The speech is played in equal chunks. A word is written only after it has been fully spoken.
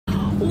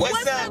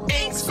What's up,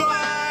 I.N.K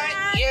Squad?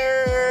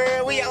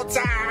 Yeah, we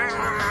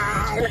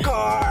outside in the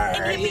car.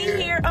 And he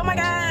be here. Oh my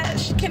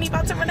gosh. Kenny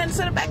about to run into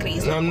the back of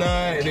these. I'm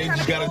not. They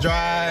just gotta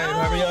drive. No.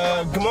 Hurry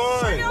up. Come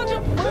on.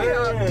 What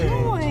are you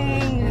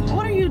doing?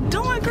 What are you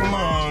doing, Grandma? Come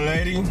on,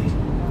 lady.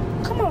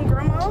 Come on,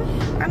 Grandma.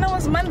 I know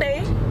it's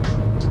Monday.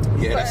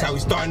 Yeah, that's how we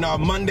starting our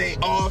Monday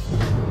off.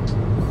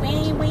 We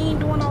ain't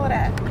doing all of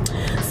that.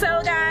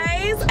 So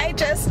guys, I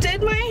just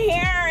did my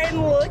hair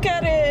and look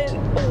at it.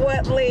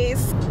 What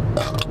lace?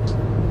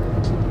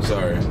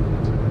 Sorry.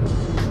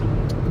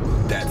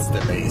 That's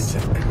the lace.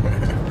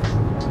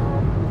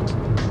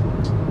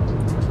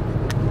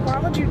 Why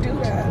would you do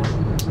that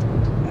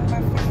in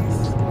my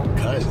face?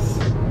 Cause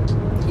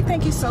You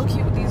think he's so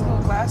cute with these little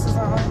glasses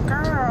on?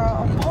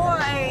 Girl, boy.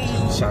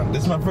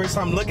 this is my first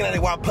time looking at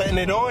it while putting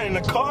it on in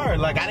the car.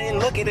 Like, I didn't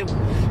look at it.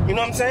 You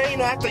know what I'm saying? You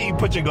know, after you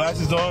put your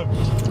glasses on,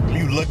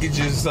 you look at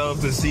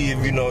yourself to see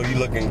if, you know, you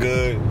looking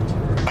good.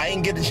 I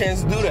didn't get the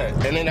chance to do that.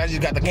 And then I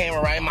just got the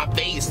camera right in my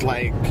face,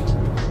 like.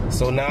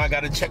 So now I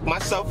gotta check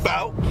myself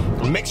out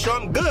and make sure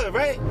I'm good,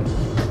 right?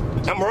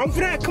 I'm wrong for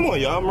that? Come on,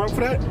 y'all. I'm wrong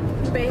for that?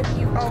 Babe,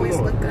 you always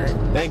look good.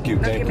 Thank you,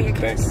 Now thank give me you, a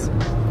kiss.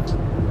 thank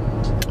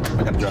you.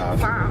 I gotta drive.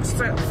 Fine,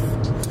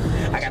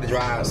 self. I gotta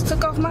drive.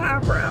 Took off my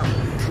eyebrow.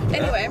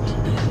 Anyway.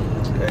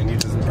 And you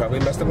just probably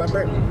messed up my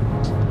brain.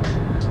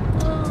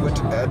 With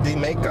the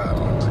makeup.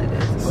 It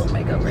is a little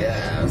makeup.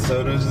 Yeah,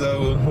 so there's It's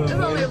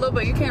only a little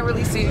bit. You can't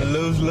really see it.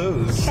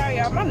 lose. Sorry,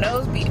 y'all. My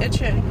nose be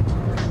itching.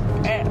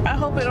 And I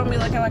hope it don't be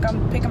looking like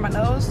I'm picking my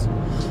nose.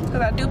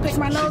 Because I do pick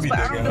my nose, but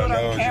I don't do it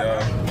on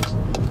camera.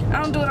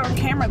 I don't do it on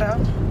camera, though.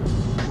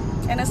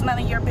 And it's none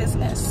of your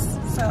business.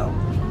 So,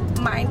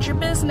 mind your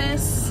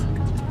business.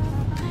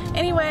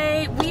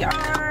 Anyway,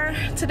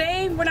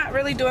 today we're not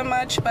really doing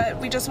much, but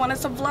we just wanted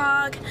to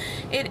vlog.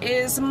 It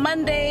is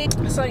Monday,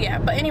 so yeah.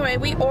 But anyway,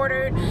 we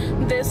ordered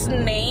this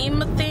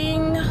name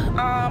thing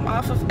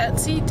off of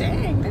Etsy.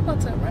 Dang, they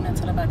about to run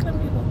into the back of the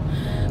people.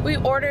 We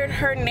ordered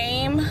her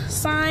name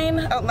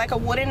sign, like a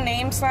wooden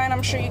name sign.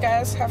 I'm sure you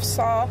guys have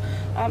saw.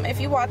 If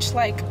you watch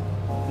like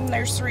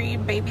nursery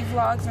baby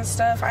vlogs and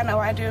stuff, I know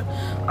I do.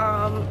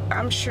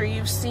 I'm sure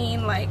you've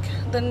seen like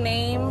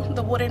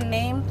the wooden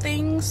name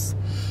things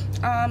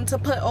to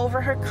put over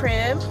her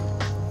crib.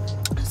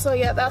 So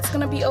yeah, that's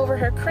gonna be over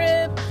her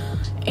crib,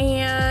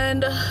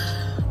 and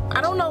I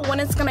don't know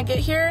when it's gonna get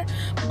here,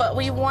 but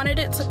we wanted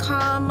it to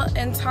come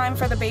in time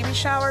for the baby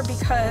shower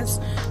because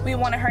we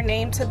wanted her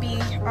name to be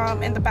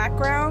in the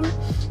background.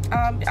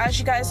 As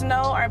you guys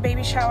know, our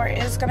baby shower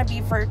is gonna be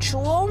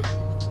virtual,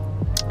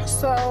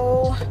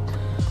 so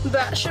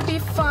that should be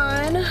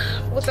fun.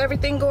 With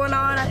everything going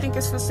on, I think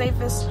it's the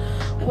safest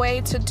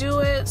way to do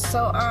it.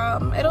 So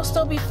it'll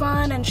still be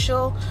fun, and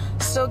she'll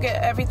still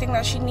get everything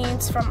that she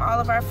needs from all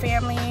of our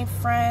family,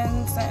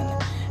 friends,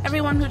 and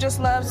everyone who just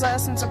loves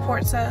us and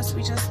supports us.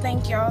 We just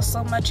thank y'all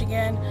so much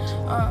again,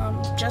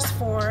 just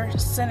for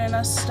sending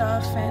us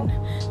stuff and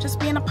just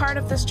being a part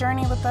of this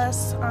journey with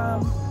us,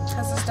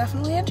 because it's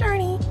definitely a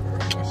journey.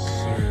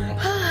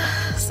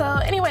 So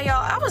anyway,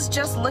 y'all, I was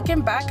just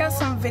looking back at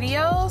some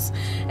videos,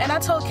 and I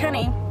told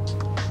Kenny,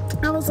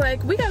 I was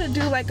like, we gotta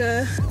do like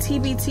a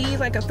TBT,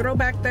 like a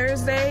Throwback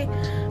Thursday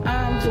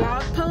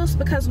vlog post,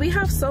 because we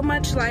have so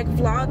much like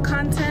vlog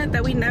content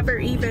that we never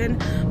even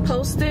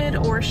posted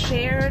or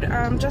shared,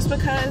 just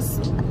because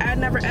I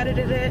never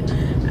edited it.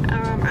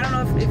 I don't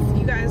know if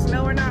you guys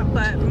know or not,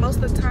 but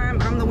most of the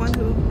time I'm the one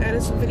who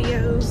edits the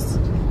videos.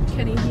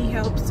 Kenny, he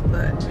helps,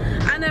 but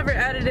I never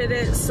edited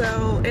it,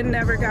 so it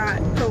never got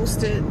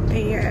posted,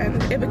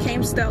 and it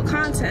became stale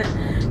content.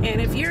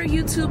 And if you're a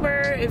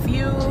YouTuber, if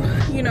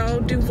you know,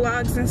 do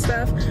vlogs and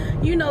stuff,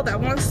 you know that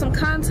once some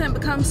content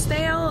becomes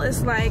stale,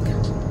 it's like,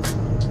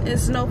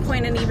 it's no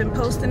point in even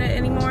posting it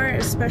anymore,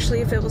 especially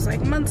if it was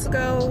like months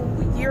ago,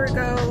 a year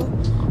ago,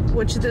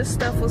 which this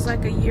stuff was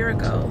like a year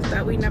ago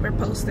that we never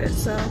posted.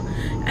 So,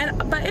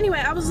 but anyway,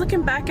 I was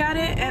looking back at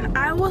it, and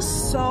I was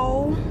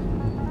so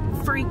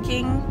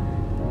freaking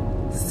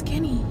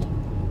skinny.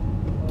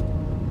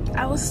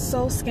 I was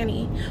so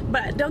skinny,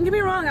 but don't get me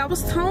wrong, I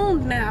was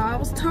toned now. I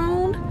was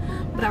toned,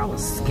 but I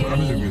was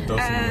skinny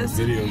as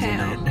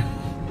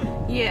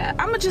hell. Yeah,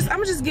 I'm gonna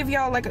just give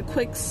y'all like a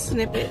quick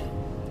snippet,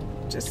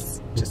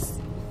 just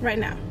right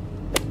now.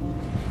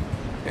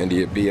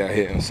 Andy be out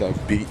here in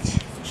South Beach.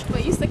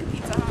 Wait, you sick of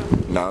pizza, huh?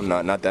 No, I'm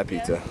not that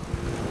pizza.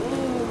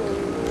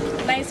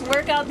 Ooh, nice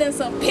workout, then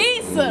some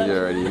pizza. You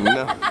already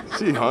know.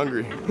 She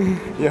hungry.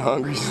 You're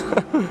hungry.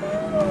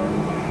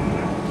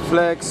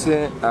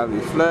 Flexing, I be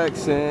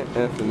flexing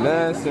and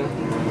finessing.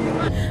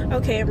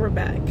 Okay, and we're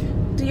back.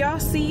 Do y'all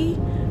see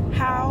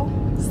how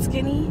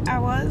skinny I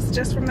was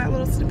just from that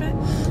little snippet?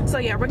 So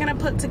yeah, we're gonna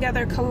put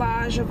together a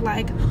collage of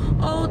like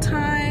old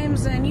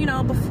times, and you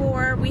know,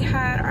 before we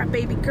had our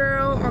baby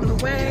girl on the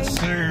way. Yes,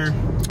 sir.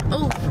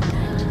 Oh,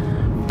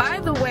 by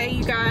the way,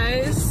 you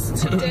guys,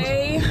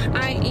 today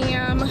I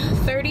am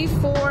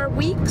 34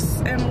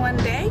 weeks and 1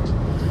 day.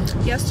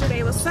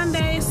 Yesterday was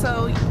Sunday,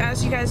 so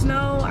as you guys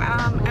know,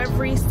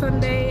 every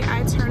Sunday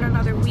I turn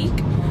another week.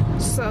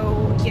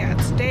 So yeah,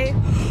 today,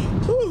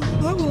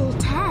 I'm a little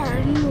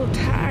tired.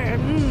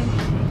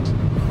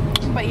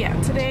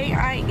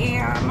 I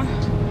am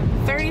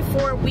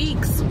 34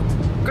 weeks.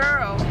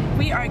 Girl,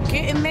 we are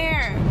getting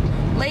there.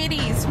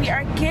 Ladies, we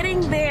are getting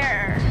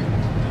there.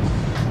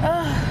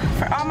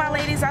 For all my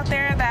ladies out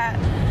there that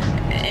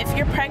if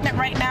you're pregnant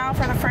right now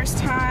for the first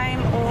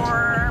time,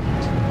 or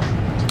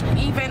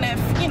even if,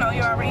 you know,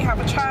 you already have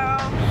a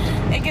child,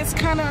 it gets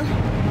kind of,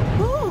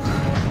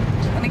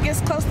 when it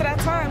gets close to that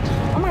time.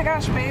 Oh my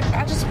gosh, babe,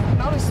 I just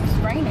noticed it's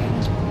raining.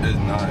 It's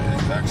not,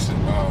 it's actually,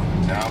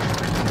 now it's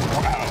raining.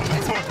 Wow.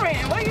 It's been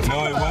raining, what are you talking about?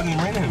 No, it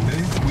wasn't raining,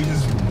 babe. We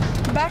just...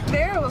 Back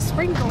there, it was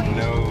sprinkling.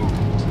 No.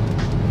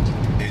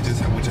 We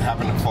just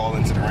happened to fall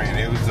into the rain.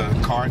 It was a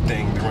car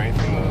thing, the rain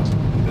from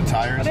the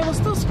tires. But it was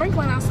still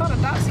sprinkling. I saw the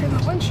dots hitting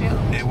the windshield.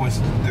 It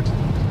was,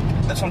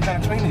 that's what I'm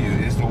trying to explain to you.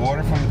 It's the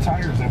water from the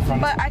tires in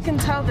front of But I can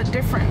tell the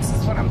difference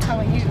is what I'm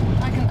telling you.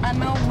 I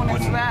know when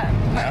it's that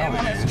and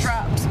when it's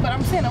drops. But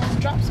I'm saying it was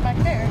drops back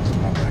there.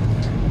 Not back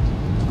there.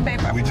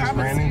 Babe, I we just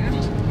ran in.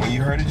 When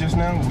you heard it just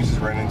now, we just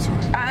ran into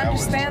it. I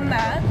understand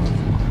that.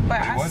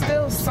 But I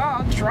still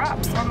saw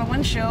drops on the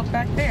windshield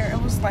back there.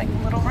 It was like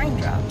little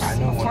raindrops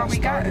before we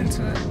got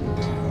into it.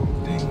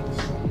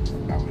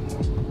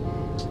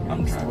 It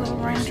was little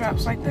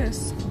raindrops like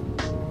this.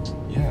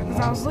 Yeah, because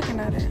I was looking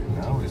at it.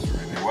 No, it's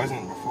raining. It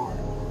wasn't before.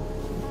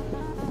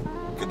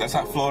 Cause that's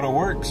how Florida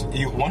works.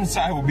 One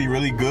side will be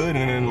really good,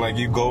 and then like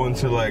you go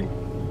into like,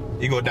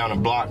 you go down a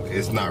block,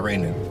 it's not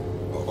raining,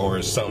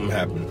 or something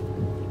happened.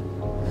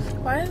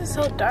 Why is it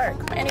so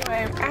dark?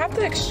 Anyway, I have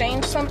to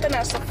exchange something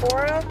at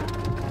Sephora.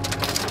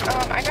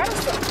 I got a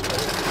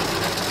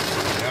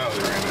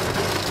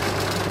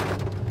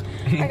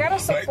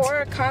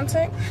Sephora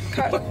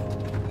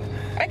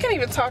I can't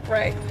even talk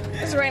right.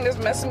 This rain is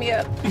messing me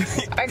up.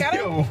 I got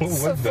a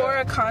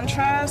Sephora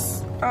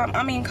contour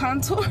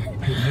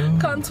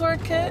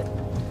kit.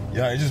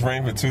 Yeah, it just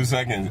rained for 2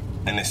 seconds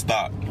and it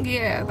stopped.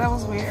 Yeah, that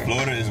was weird.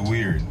 Florida is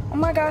weird. Oh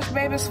my gosh,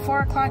 babe, it's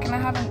 4 o'clock and I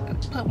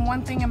haven't put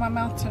one thing in my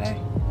mouth today.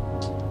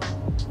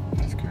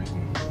 That's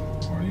crazy.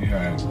 Or you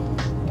had...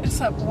 It's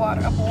a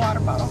water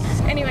bottle.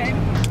 Anyway,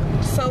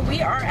 so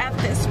we are at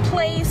this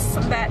place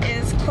that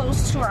is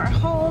close to our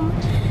home.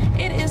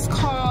 It is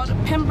called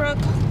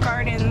Pembroke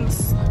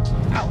Gardens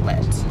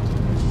Outlet.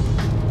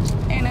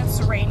 And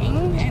it's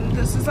raining, and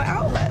this is an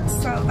outlet,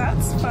 so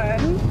that's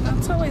fun.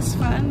 That's always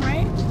fun,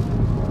 right?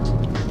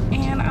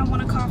 And I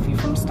want a coffee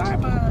from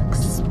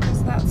Starbucks,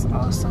 because that's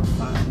also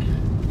fun.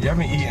 You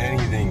haven't eaten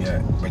anything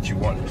yet, but you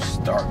want to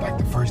start, like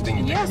the first thing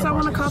you think Yes, I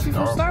want a coffee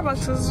from Starbucks,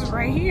 because it's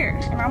right here,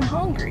 and I'm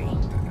hungry.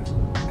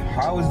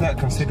 How is that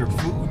considered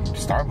food?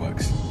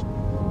 Starbucks.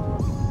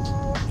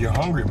 You're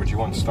hungry, but you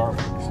want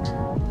Starbucks.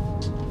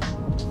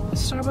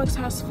 Starbucks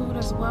has food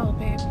as well,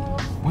 babe.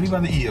 What are you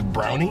about to eat? A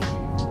brownie?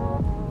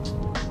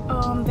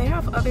 They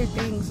have other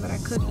things that I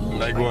could eat,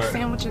 like what?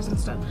 Sandwiches and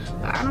stuff.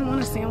 But I don't want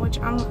a sandwich.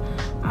 I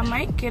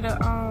might get a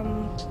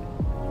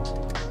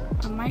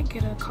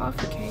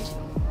coffee cake.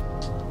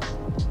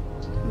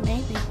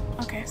 Maybe.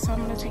 Okay, so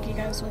I'm gonna take you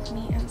guys with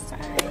me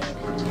inside.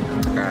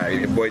 Alright,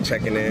 your boy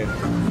checking in.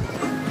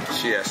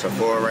 She at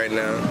Sephora right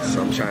now,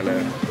 so I'm trying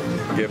to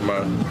give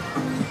my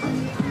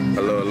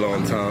a little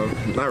alone time.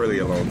 Not really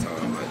alone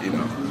time, but you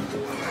know,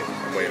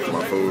 I'm waiting for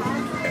my food,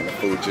 and the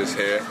food just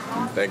here.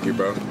 Thank you,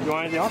 bro. You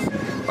want anything else?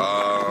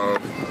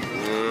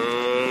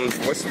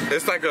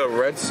 It's like a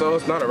red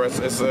sauce, not a red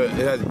sauce. It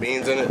has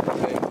beans in it.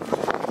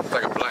 It's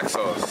like a black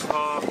sauce.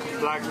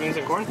 Black beans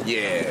and corn?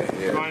 Yeah.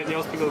 You want anything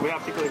else? We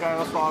have pico de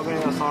gallo, suave,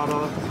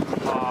 asada,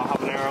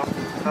 habanero.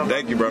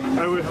 Thank you, bro.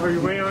 Are you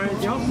waiting on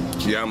anything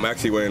else? Yeah, I'm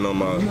actually waiting on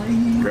my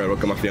girl.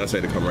 Look at my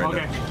fiance to come right now.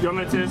 Okay. You want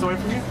me to take this away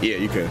from you? Yeah,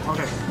 you can.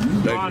 Okay.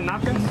 You want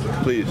napkins?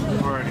 Please.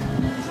 Alright.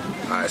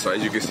 Alright, so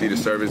as you can see, the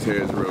service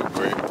here is real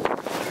great.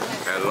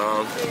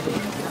 And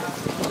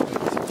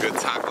good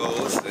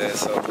tacos, and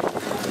so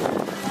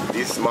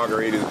these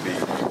margaritas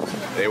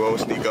they won't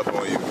sneak up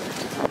on you.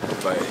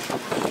 Like,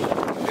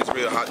 it's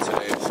really hot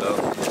today, so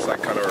it's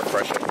like kind of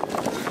refreshing.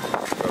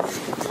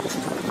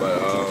 But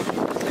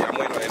yeah, I'm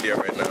waiting on India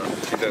right now.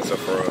 She's at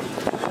Sephora.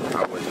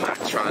 I was not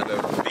trying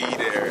to be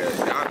there.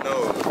 Y'all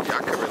know,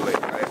 y'all can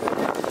relate, right?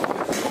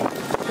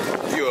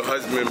 You're a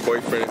husband,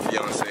 boyfriend,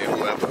 fiance,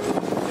 whoever.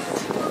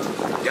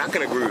 Y'all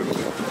can agree with me.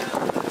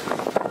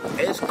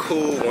 It's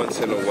cool once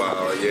in a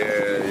while,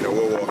 yeah, you know,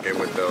 we'll walk in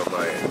with them,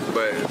 like,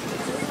 but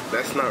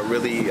that's not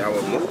really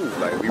our move.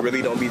 Like, we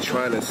really don't be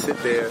trying to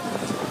sit there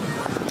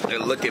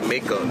and look at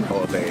makeup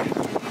all day.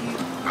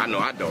 I know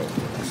I don't,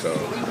 so,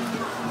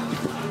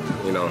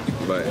 you know,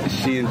 but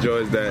she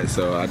enjoys that,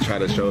 so I try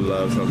to show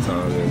love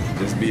sometimes and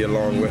just be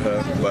along with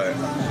her, but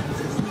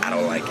I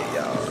don't like it,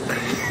 y'all.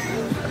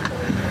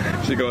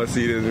 She gonna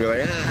see this and be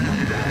like,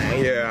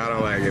 yeah, I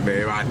don't like it,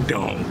 babe, I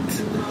don't.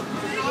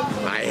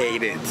 I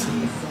hate it.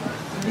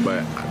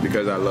 But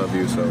because I love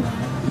you, so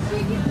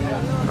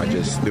I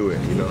just do it,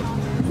 you know.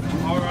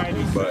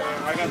 Alrighty, but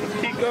I got the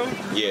pico.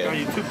 Yeah. Got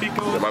you 2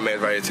 picos. Yeah, my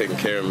man's right here taking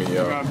care of me,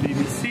 yo. I got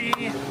BBC,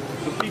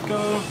 the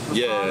pico.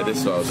 Yeah, this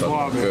is what I was talking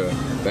about. Good.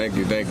 Thank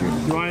you. You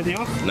want anything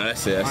else? No,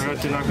 that's it. I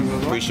got you knocking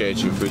those off. Appreciate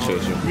you.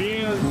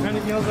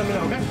 Anything else, let me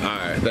know, okay?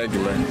 Alright, thank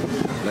you, man.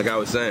 Like I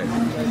was saying,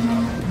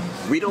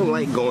 we don't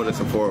like going to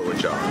Sephora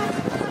with y'all.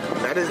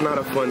 That is not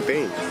a fun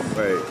thing.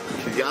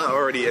 Like, y'all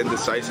already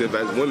indecisive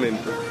as women,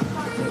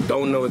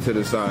 don't know what to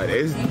decide.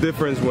 It's the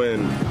difference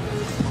when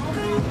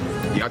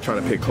y'all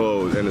trying to pick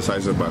clothes,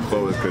 indecisive about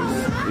clothes,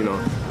 because, you know,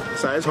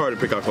 it's hard to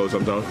pick out clothes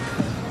sometimes.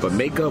 But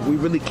makeup, we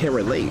really can't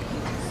relate.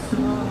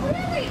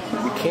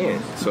 We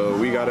can't. So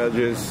we gotta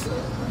just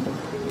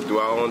do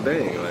our own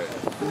thing. Like,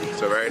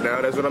 so right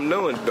now, that's what I'm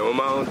doing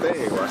my own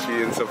thing while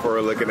she in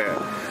Sephora looking at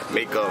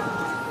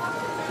makeup.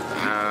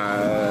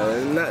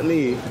 Not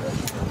me.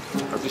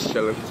 I'm just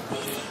chilling.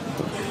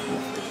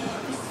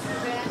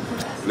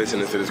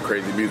 Listening to this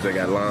crazy music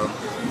at Lime.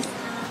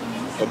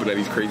 Hoping that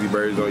these crazy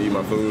birds don't eat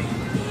my food.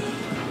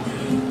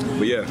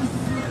 But yeah,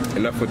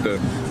 enough with the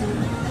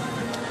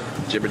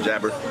jibber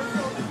jabber.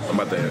 I'm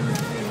about to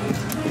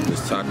have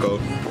this taco.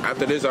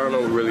 After this, I don't know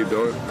what we're really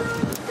doing.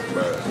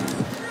 But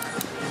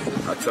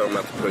I tell them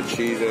not to put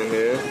cheese in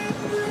here.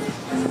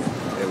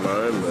 In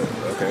mine, but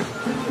okay.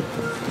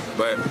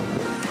 But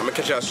I'm gonna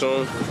catch y'all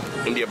soon.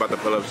 India about to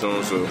pull up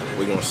soon, so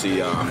we're gonna see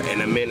y'all in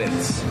a minute.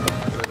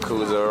 Look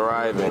who's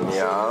arriving,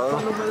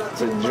 y'all,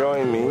 to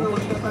join me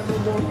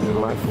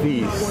in my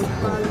feast.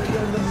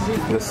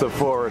 The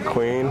Sephora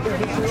queen.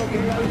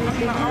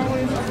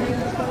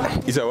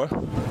 You said what?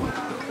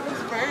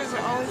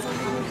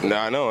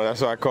 Nah, I know.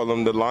 That's why I call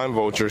them the line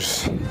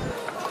vultures.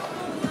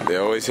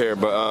 They're always here,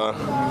 but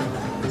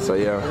so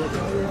yeah,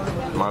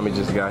 mommy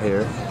just got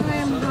here. I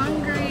am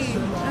hungry.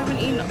 I haven't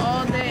eaten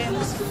all day and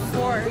it's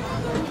 4.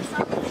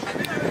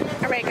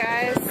 Alright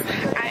guys,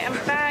 I am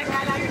back.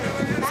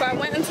 So I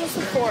went into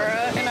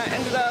Sephora and I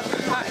ended up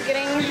not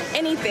getting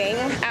anything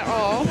at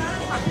all.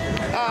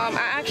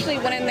 I actually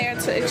went in there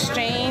to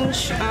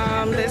exchange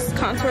this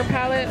contour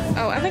palette.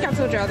 Oh, I think I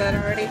told y'all that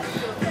already.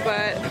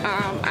 But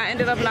I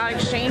ended up not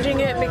exchanging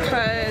it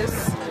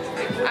because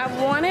I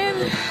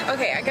wanted,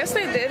 okay, I guess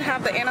they did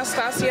have the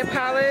Anastasia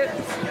palette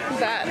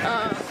that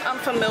I'm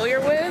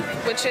familiar with,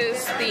 which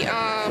is the,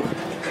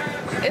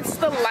 it's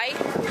the light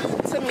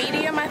to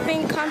medium, I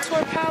think,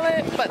 contour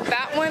palette, but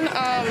that one,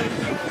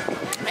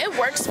 it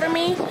works for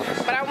me,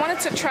 but I wanted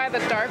to try the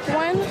dark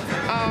one,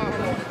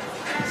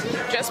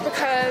 just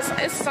because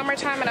it's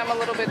summertime and I'm a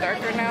little bit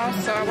darker now,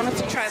 so I wanted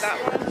to try that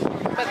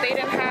one, but they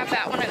didn't have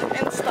that one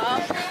in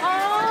stock.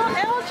 Oh,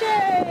 LJ!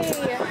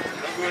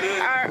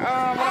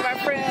 One of our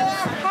friends.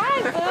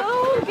 Hi,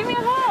 boo! Give me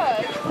a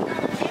hug.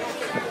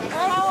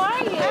 How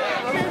are you?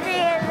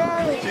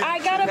 I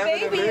got a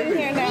baby in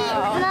here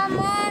now. My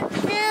mom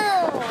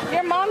too.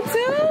 Your mom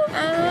too?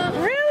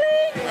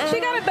 Really? She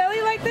got a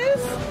belly like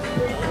this?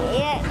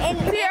 Yeah. And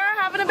Tiara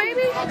having a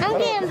baby? I'm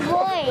getting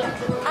boy.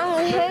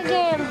 I'm her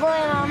getting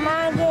boy. My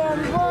mom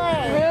getting boy.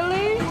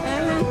 Really?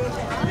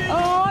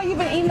 Oh, you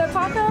been eating the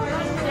taco?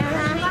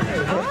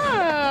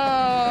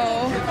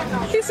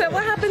 Oh. He said,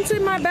 what happened to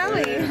my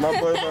belly? My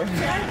boyfriend.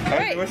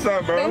 Hey, what's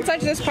up, bro? Don't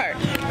touch this part.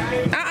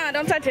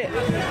 Don't touch it.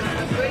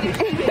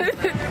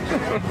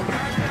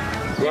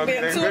 You're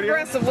being too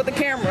aggressive with the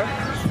camera.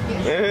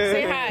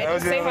 Say hi.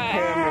 Say hi.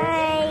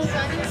 Hi.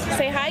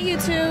 Say hi,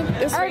 YouTube.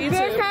 It's for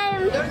YouTube.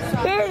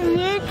 This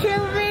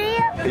YouTube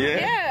video?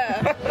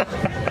 Yeah.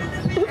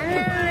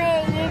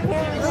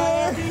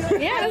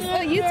 Yeah, it's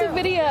a YouTube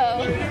video.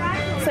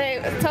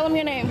 Tell them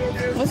your name.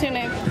 What's your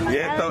name?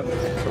 Yeah,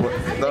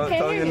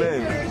 tell your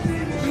name.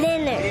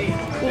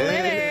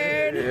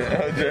 Leonard.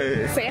 Yeah, LJ.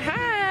 Say hi.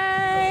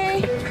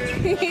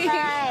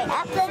 Hi. I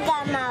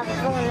forgot my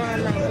phone at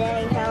my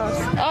daddy's house.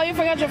 Oh, you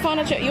forgot your phone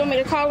at you want me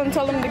to call and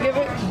tell them to give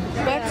it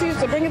back to you,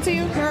 to bring it to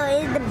you? No,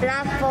 it's the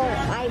black phone,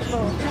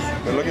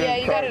 iPhone. Yeah,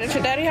 you got it at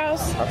your daddy's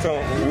house? I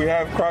told him, we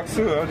have Crocs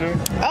too, LJ.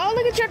 Oh,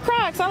 look at your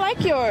Crocs. I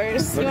like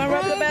yours. You want to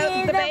rub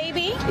the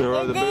baby? Is it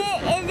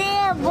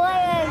a boy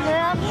or a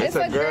girl? It's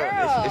a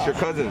girl. It's your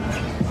cousin.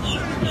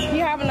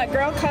 You having a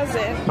girl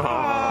cousin.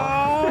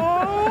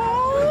 Aww.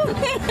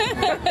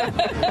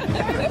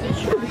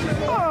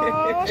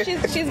 Oh,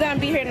 she's gonna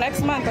be here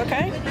next month,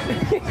 okay?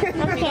 You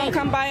gonna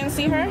come by and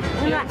see her?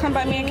 You gonna come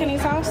by me and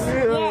Kenny's house?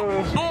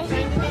 Yeah.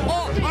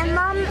 And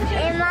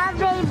my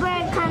baby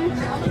bird comes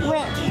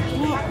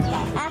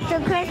after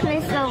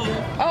Christmas is over.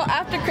 Oh,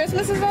 after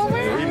Christmas is over?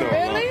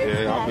 Really?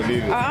 Yeah, I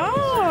believe it.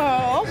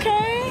 Oh,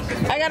 okay.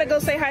 I gotta go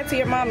say hi to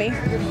your mommy.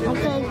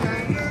 Okay.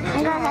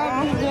 I'm gonna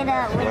help you get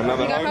up. You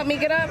gonna help me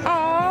get up?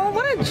 Oh,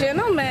 what a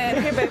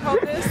gentleman. Here, babe,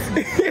 hold this.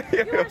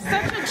 You are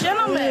such a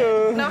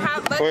gentleman. No,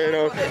 Wait,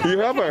 no. You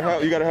help her.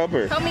 You gotta help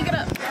her. Help me get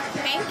up.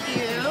 Thank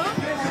you.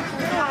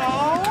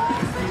 Oh.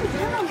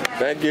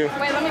 Thank you.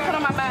 Wait, let me put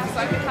on my mask so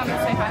I can come and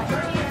say hi.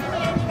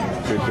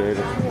 Appreciate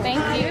it.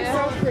 Thank you.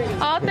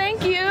 Oh,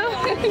 thank you.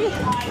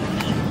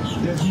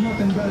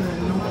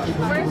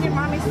 Where's your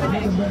mommy sitting?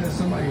 I'm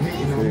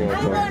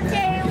gonna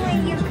tell you when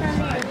you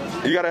come in.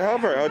 You gotta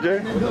help her,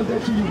 LJ.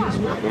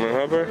 You wanna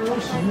help her?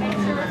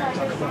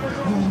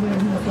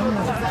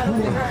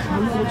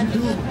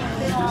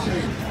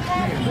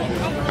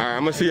 Alright,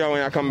 I'm gonna see y'all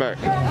when y'all come back.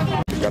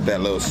 Got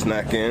that little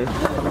snack in.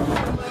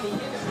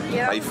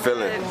 Yeah, how you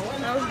feeling?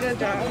 That was good,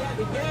 John.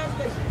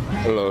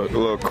 A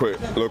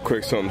little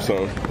quick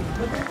something.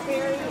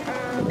 Very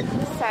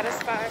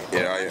satisfied.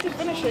 Yeah, You can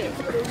finish it.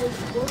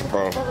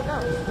 Oh.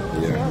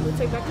 Yeah, we'll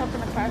take that cup in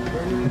the car.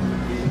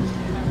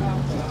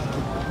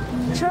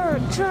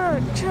 Chug,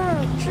 chug,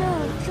 chug,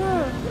 chug,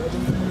 chug.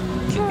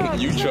 Chug,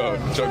 You chug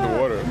the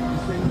water.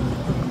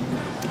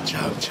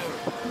 Chug.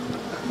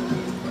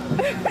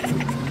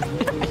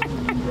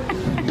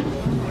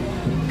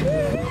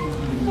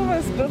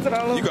 Spilled it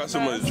all over. You got so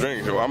much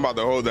drink, so I'm about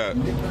to hold that,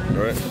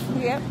 right?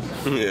 Yep.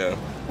 Yeah.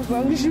 As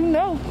long as you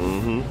know.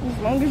 Mm-hmm. As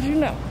long as you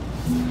know.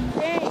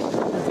 Hey,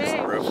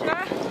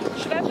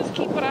 should I just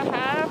keep what I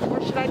have,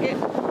 or should I get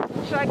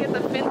the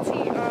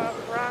Fenty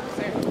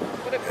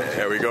bronzer?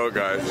 Here we go,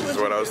 guys. This is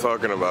what I was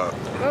talking about.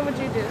 What would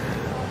you do?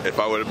 If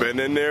I would have been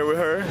in there with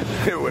her,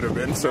 it would have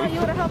been some. You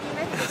would have helped me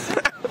make this.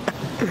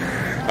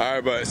 All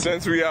right, but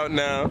since we out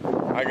now,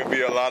 I can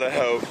be a lot of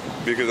help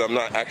because I'm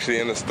not actually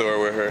in the store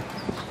with her.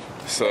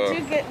 So.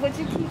 Would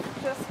you keep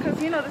just,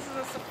 because you know this is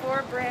a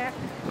Sephora brand,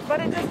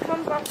 but it just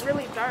comes off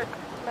really dark,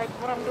 like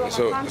what I'm doing.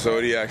 So what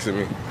are you asking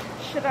me?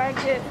 Should I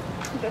get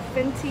the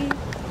Fenty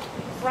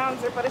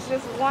bronzer, but it's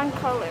just one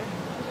color,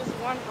 just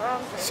one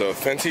bronzer. So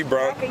Fenty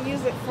bronzer. I can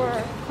use it for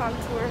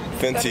contour.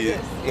 Fenty,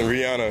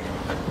 Rihanna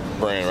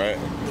brand, right?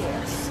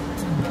 Yes.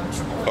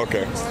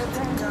 Okay.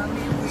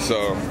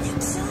 So.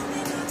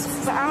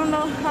 But I don't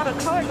know how the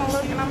color gonna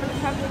look, and I'm gonna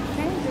have to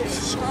change it. This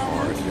is so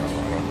hard,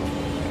 y'all.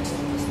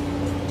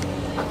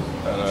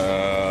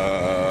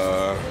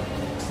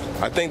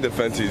 I think the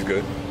Fenty is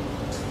good. I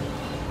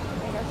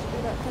think I should do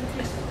that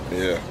Fenty.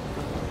 Yeah.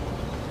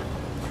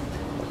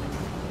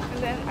 And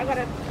then I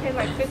gotta pay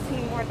like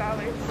 $15 more.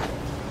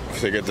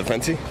 To get the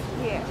Fenty?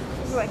 Yeah,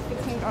 it's like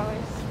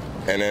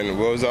 $15. And then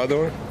what was the other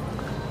one?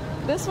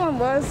 This one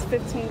was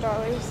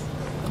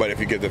 $15. But if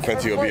you get the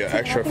Fenty, it'll be an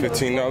extra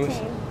 $15?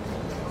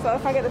 So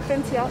if I get the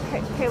Fenty, I'll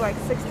pay like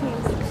 $16.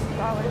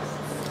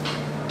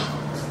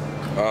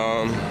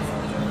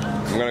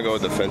 I'm gonna go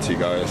with the Fenty,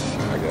 guys,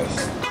 I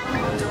guess.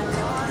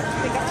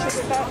 Think I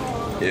should get that?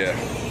 Yeah.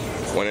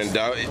 When in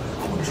doubt,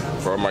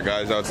 for all my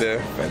guys out there,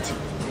 Fenty.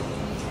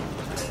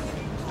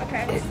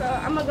 Okay, so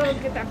I'm gonna go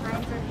get that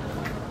bronzer.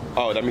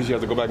 Oh, that means you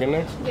have to go back in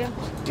there? Yeah.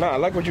 Nah, I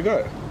like what you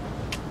got.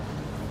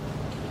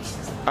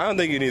 I don't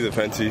think you need the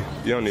Fenty.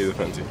 You don't need the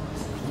Fenty.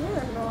 You're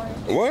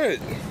annoying. What?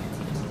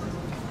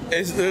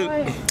 It's the...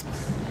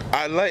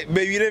 I like...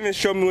 Baby, you didn't even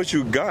show me what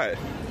you got.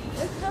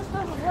 It's just the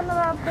one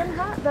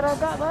that I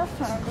got last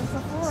time. The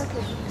Sephora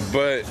cookie.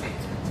 But...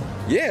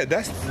 Yeah,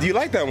 that's... You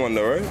like that one,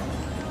 though, right?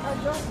 I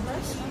don't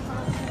like it.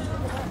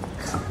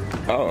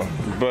 Oh,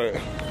 but...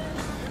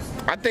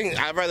 I think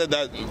I'd rather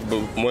that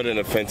more than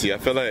a Fenty. I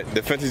feel like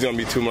the Fenty's gonna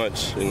be too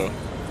much, you know.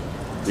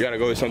 You gotta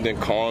go with something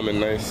calm and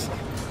nice.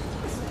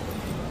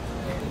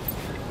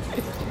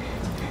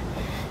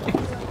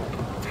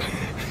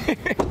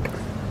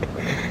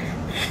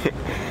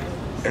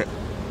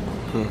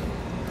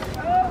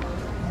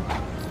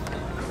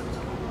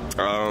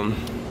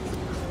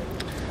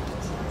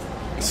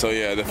 So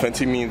yeah, the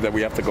Fenty means that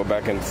we have to go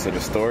back into the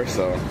store,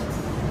 so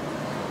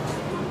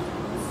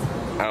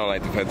I don't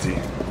like the Fenty.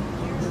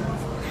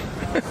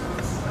 I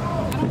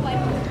don't like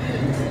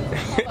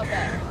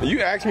it.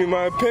 You asked me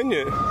my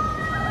opinion.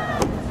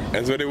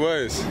 That's what it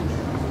was.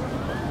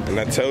 And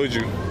I told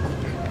you.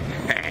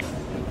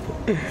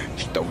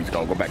 She thought we was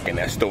gonna go back in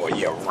that store.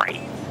 Yeah,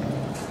 right.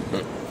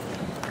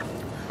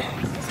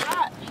 It's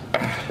hot.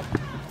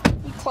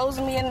 You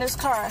closing me in this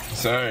car.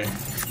 Sorry.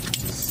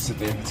 Just sit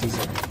there. 2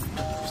 seconds.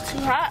 It's too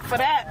hot for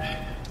that.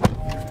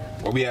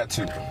 Where we at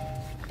to?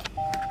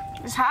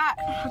 It's hot.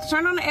 Let's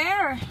turn on the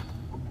air.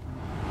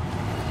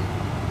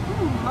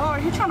 Oh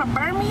Lord, he trying to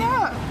burn me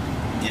up.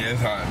 Yeah,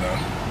 it's hot though.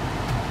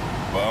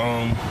 But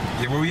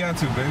yeah, where we at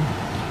to, baby?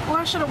 Well,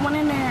 I should have went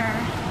in there.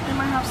 They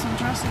might have some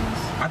dresses.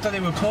 I thought they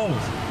were closed.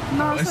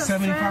 No, it's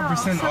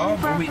 75% off,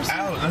 but we 75%.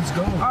 out. Let's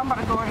go. Oh, I'm about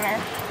to go in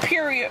there.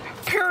 Period.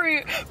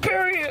 Period.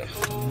 Period.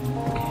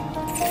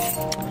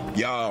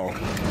 Y'all,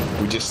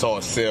 we just saw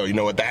a sale. You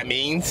know what that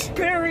means?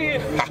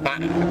 Period.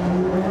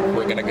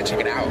 We're gonna go check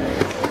it out.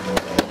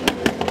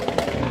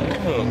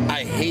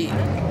 I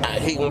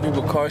hate when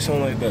people car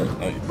something like that.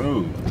 Like,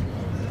 bro,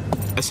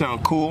 that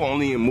sound cool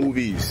only in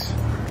movies.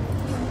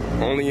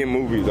 Only in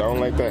movies. I don't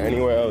like that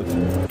anywhere else.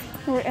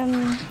 We're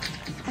in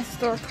a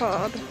store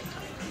called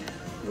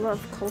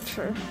Love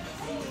Culture.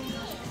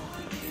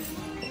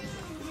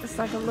 It's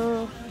like a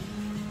little,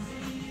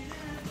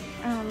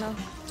 I don't know,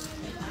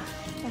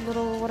 a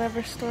little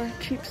whatever store,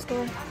 cheap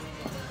store.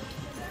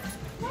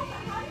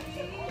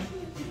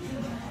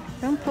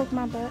 Don't poke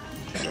my butt.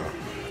 So,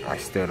 I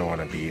still don't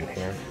want to be in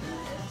here,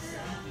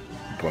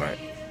 but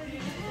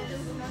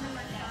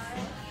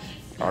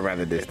I'd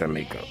rather this than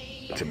makeup,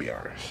 to be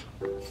honest.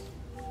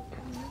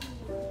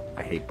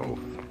 I hate both.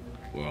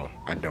 Well,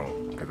 I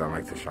don't, because I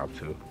like to shop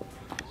too.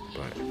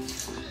 But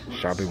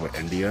shopping with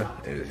India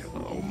is,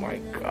 oh my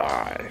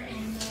God.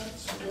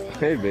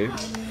 Hey, babe.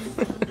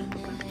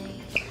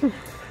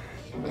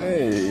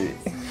 Hey.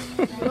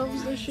 What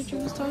was the shit you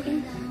was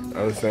talking?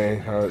 I was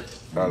saying how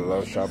I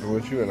love shopping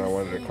with you and I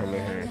wanted to come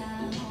in here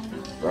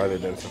rather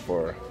than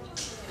Sephora.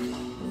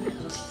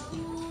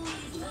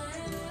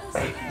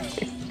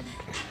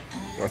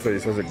 I thought you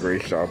such a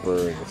great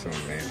shopper and it's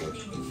amazing.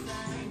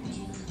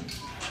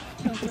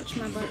 Don't touch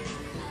my butt.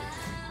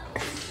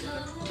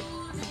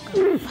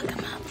 Fuck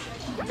him up.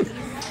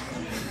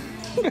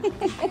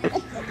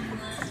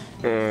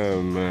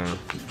 Oh man.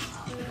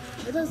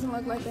 It doesn't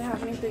look like they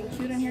have anything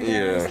cute in here,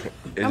 guys.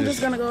 Yeah. I'm just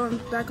gonna go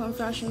back on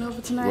Fashion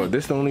Nova tonight. Well,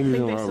 this is the only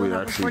reason why we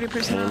have actually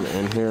 40% came off.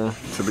 in here,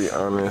 to be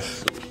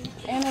honest.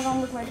 And it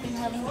don't look like they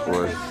have anything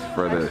Was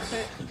for right this.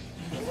 fit.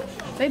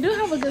 They do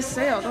have a good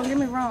sale, don't get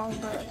me wrong,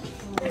 but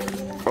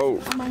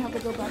Oh, I might have to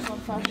go back on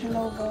Fashion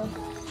Nova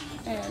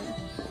and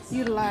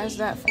utilize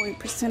that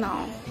 40%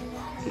 off.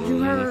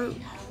 You heard?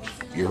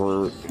 you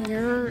heard? You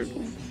heard?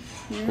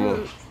 Come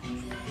on.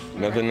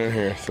 Nothing in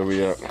here, so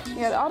we up.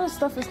 Yeah, all this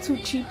stuff is too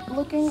cheap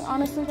looking,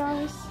 honestly,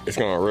 guys. It's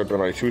gonna rip in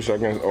like 2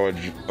 seconds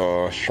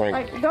or shrink.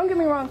 Like, don't get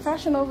me wrong,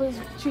 Fashion Nova is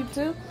cheap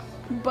too,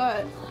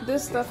 but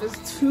this stuff is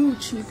too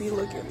cheapy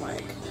looking.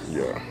 Like,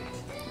 Yeah.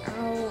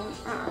 oh,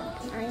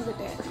 I ain't with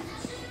that.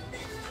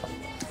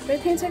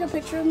 Babe, can you take a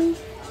picture of me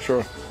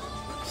Sure.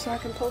 so I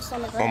can post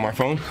on the ground? On my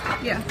phone?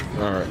 Yeah.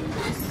 All right.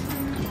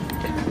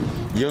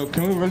 Yo,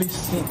 can we really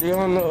see? They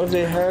don't know if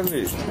they have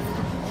it.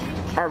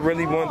 I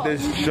really want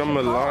this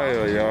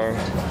jambalaya, y'all.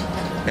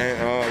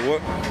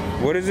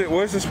 And what is it?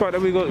 Where's the spot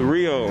that we go?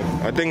 Rio.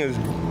 I think it's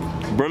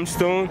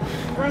Brimstone.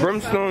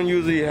 Brimstone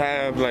usually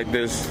have like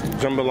this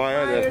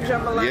jambalaya. Fire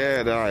jambalaya.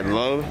 Yeah, that I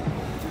love.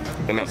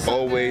 And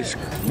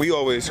we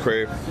always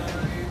crave.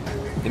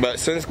 But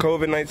since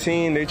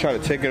COVID-19, they try to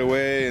take it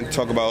away and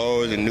talk about,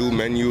 oh, the new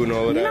menu and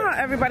all of that. You know how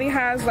everybody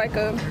has like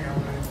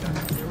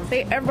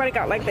everybody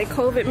got like their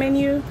COVID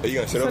menu. Are you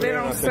gonna sit so over they there?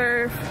 don't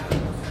serve.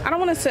 I don't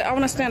want to sit. I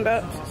want to stand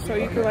up so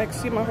you can like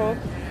see my whole.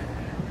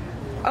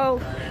 Oh,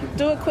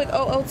 do a quick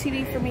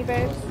OOTD for me,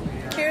 babe.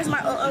 Here's my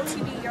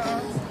OOTD,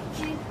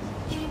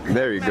 y'all.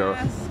 There you go.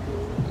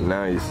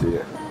 Now you see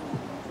it.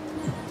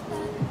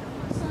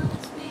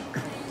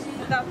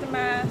 Without the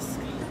mask,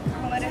 I'm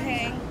gonna let it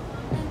hang.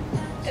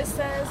 It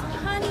says,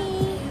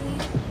 honey.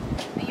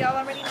 And y'all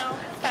already know,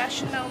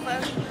 Fashion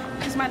Nova.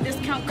 Use my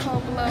discount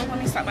code below. Let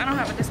me stop. I don't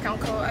have a discount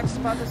code. I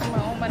just bought this with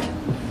my own money.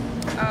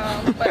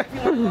 But if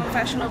you want to go on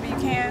Fashion Nova, you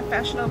can.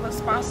 Fashion Nova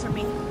sponsor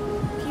me.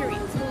 Period.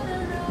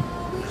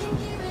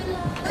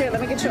 Here,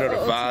 let me get your You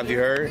know the vibe you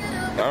heard?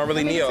 I don't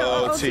really need an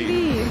OOT.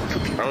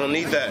 I don't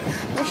need that.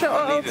 What's your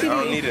OOTD? I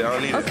don't need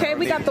it. Okay,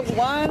 we got the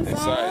ones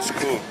It's on. it's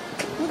cool.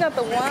 We got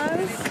the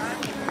ones.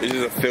 It's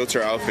just a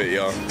filter outfit,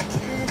 y'all.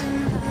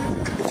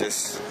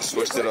 Just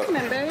switched it up. Come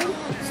on, babe.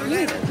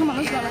 Come on,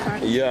 let's go on the car.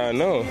 Yeah, I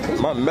know.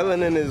 My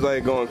melanin is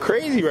like going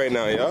crazy right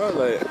now, y'all.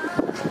 Like,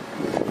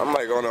 I'm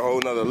like on a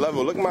whole nother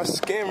level. Look at my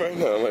skin right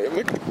now. Like,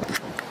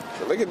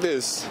 look at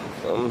this.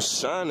 I'm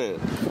shining.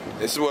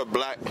 This is what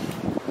black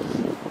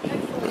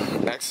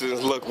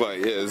excellence look like.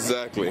 Yeah,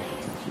 exactly.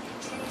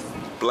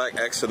 Black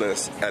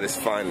excellence at its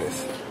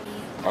finest.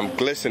 I'm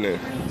glistening.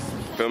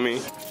 Feel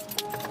me?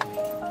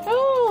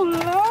 Oh,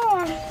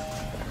 Lord.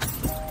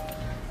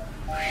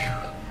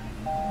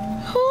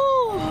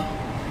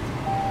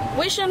 Whew.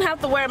 We shouldn't have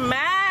to wear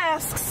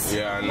masks.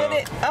 Yeah, I know. With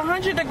it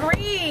 100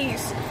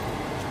 degrees.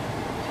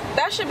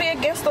 That should be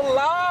against the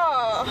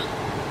law.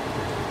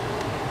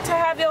 To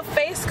have your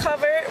face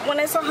covered when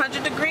it's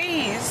 100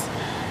 degrees.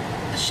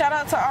 Shout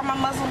out to all my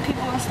Muslim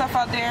people and stuff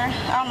out there.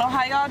 I don't know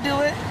how y'all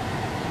do it.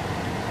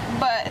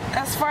 But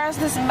as far as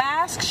this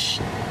mask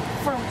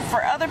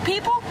for other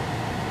people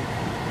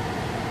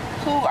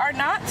who are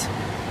not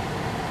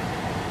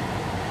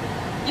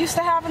used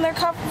to having their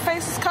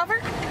faces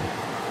covered,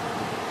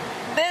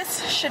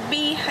 this should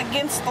be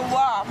against the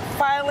law.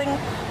 Filing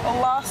a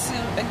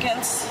lawsuit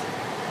against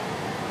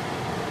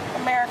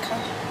America.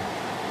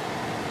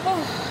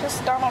 This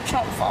is Donald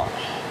Trump's fault.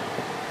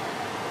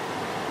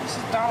 This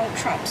is Donald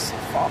Trump's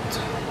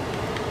fault.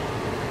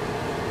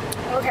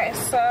 Okay,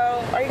 so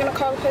are you gonna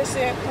call the place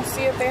and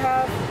see if they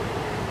have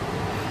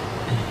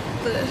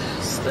the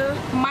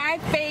stuff? My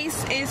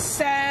face is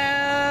so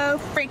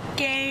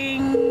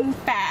freaking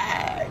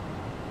fat.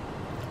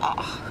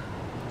 Oh.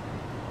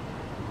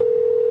 I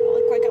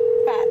look like a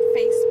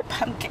fat-faced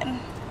pumpkin.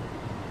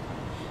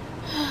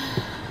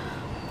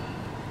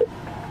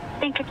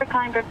 Thank you for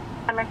calling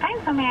number 5.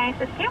 How may I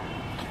assist you?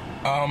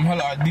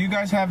 Hello. Do you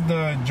guys have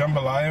the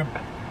jambalaya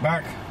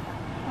back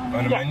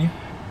on the menu?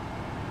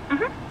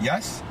 Mm-hmm.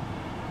 Yes?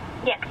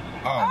 Yes.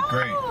 Oh,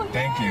 great.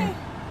 Thank you.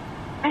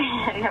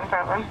 No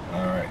problem.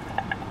 All right.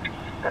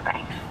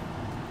 Bye-bye.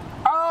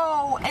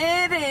 Oh,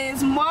 it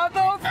is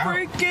mother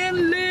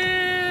freaking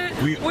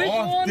lit. We We're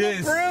off on this.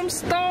 the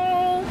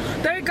Brimstone.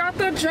 They got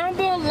the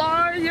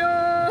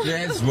jambalaya.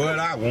 That's what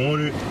I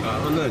wanted.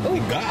 Look,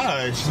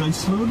 gosh, like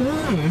slow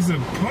down. It's a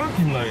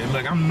parking lot.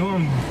 Like I'm.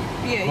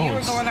 Yeah, you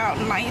were going out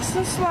nice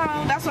and slow.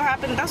 That's what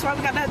happened. That's why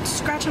we got that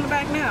scratch on the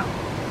back now.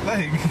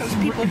 Like because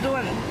people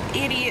doing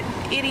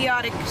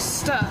idiotic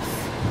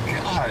stuff.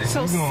 Gosh,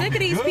 so sick of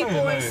these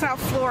people like, in South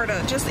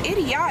Florida, just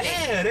idiotic.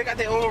 Yeah, they got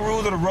their own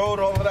rules of the road,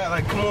 all of that.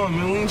 Like, come on,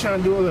 man, we ain't trying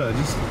to do all that.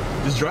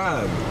 Just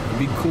drive,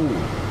 be cool,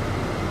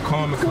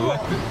 calm and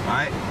collected. All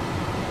right.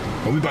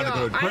 But we about to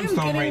go to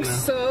Brimstone right now.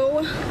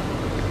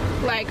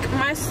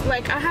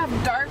 Like I have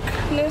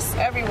darkness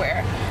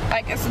everywhere.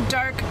 Like it's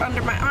dark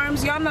under my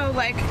arms. Y'all know,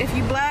 like if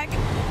you black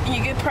and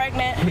you get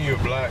pregnant. When you're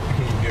black and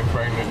you get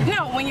pregnant.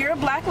 No, when you're a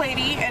black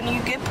lady and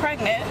you get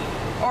pregnant,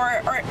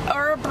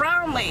 or a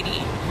brown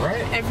lady.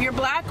 Right. If you're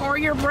black or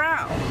you're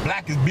brown.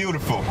 Black is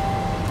beautiful.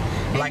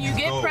 Black and you is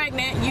get gold.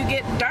 pregnant, you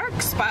get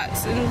dark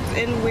spots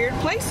in weird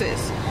places.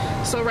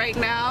 So right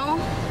now,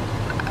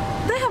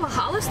 they have a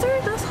Hollister?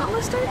 That's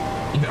Hollister?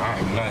 No, I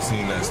have not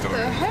seen that story.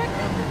 The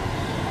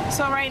heck?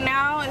 So right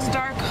now it's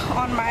dark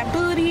on my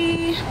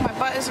booty, my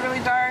butt is really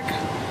dark,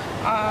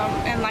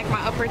 and like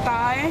my upper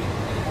thigh.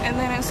 And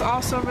then it's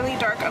also really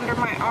dark under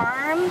my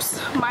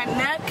arms. My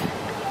neck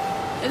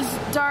is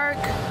dark.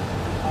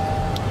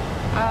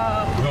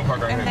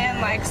 And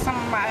then like some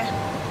of my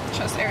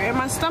chest area.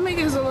 My stomach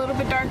is a little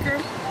bit darker.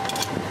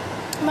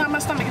 No, my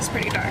stomach is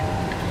pretty dark.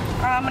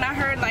 And I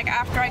heard like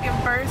after I give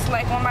birth,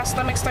 like when my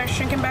stomach starts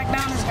shrinking back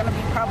down, it's gonna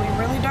be probably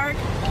really dark.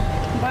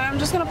 But I'm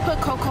just gonna put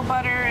cocoa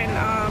butter and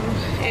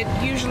it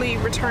usually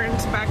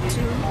returns back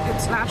to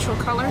its natural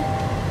color.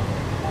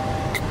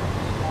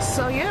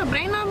 So yeah, but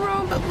ain't nothing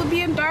wrong with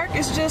being dark.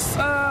 It's just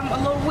a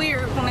little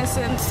weird when it's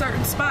in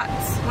certain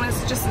spots. When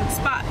it's just in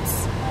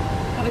spots.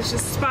 When it's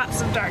just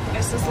spots of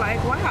darkness. It's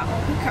like, wow,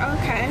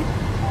 okay.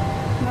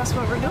 That's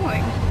what we're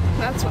doing.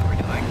 That's what we're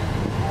doing.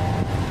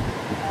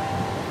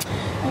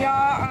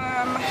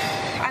 Y'all,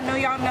 I know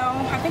y'all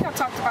know, I think I've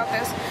talked about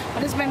this,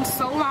 but it's been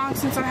so long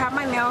since I had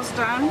my nails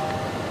done.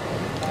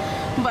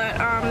 But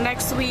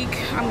next week,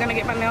 I'm gonna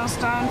get my nails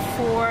done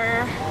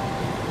for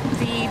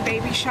the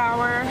baby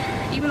shower.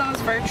 Even though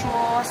it's virtual,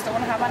 I still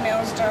wanna have my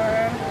nails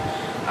done.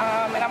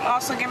 And I'm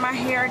also getting my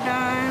hair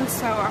done,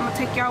 so I'm gonna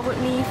take y'all with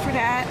me for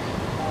that.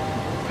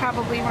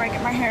 Probably when I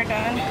get my hair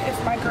done,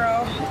 if my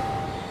girl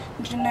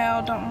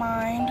Janelle don't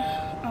mind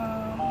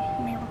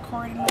me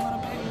recording a little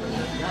bit.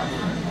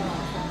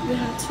 We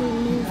had to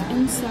move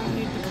inside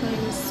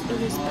because it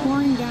was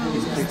pouring down.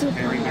 It's still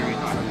pouring down.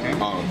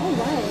 Oh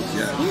wow, it's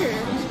here.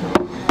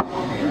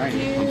 Alright.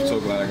 I'm so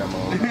glad I got my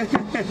own.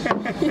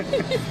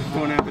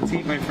 Bon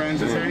appetit, my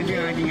friends. Is there anything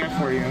I can get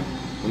for you?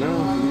 No,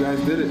 you guys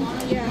did it.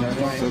 Yeah.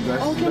 So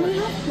guys, Oh, can we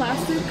have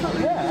plastic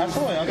cutlery? Yeah,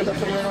 absolutely. I'll get that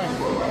for you right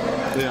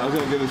away. yeah, I was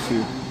gonna give this to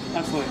you.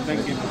 Absolutely.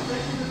 Thank you.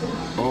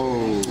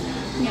 Oh.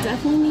 We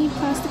definitely need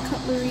plastic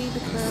cutlery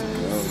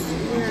because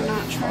we're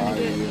not trying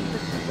to get the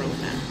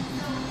corona.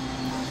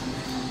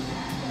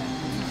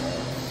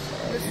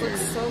 This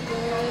looks so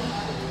good.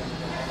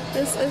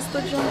 This is the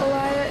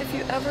jambalaya. If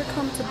you ever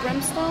come to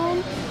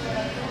Brimstone,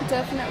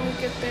 definitely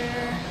get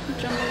their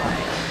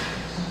jambalaya.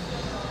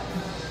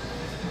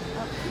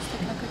 Oh, let's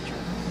take a picture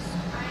of this.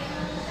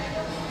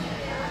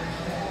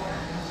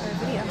 Or a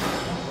video.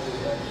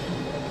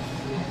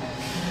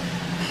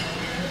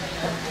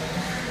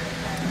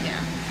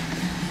 Yeah.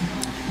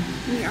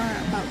 We are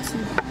about to do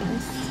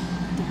this.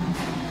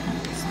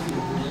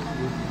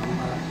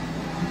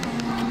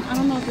 I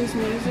don't know if this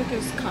music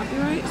is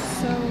copyright,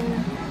 so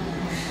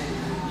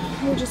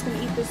we're just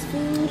gonna eat this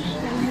food.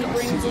 And he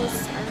brings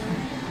us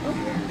oh,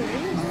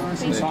 there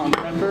Some salt and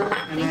pepper,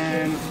 and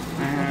then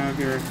I have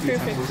your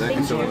Perfect. utensils.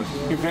 Thank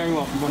you. You're very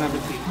welcome. Bon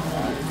appetit.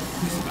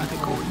 It's about to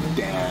go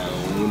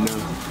down.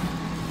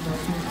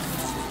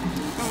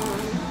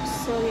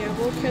 So yeah,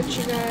 we'll catch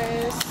you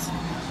guys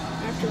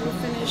after we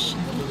finish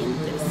eating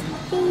this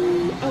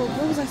food. Oh,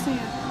 what was I saying?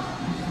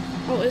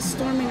 Oh, it's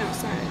storming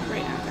outside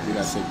right now, guys. You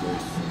gotta say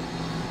grace.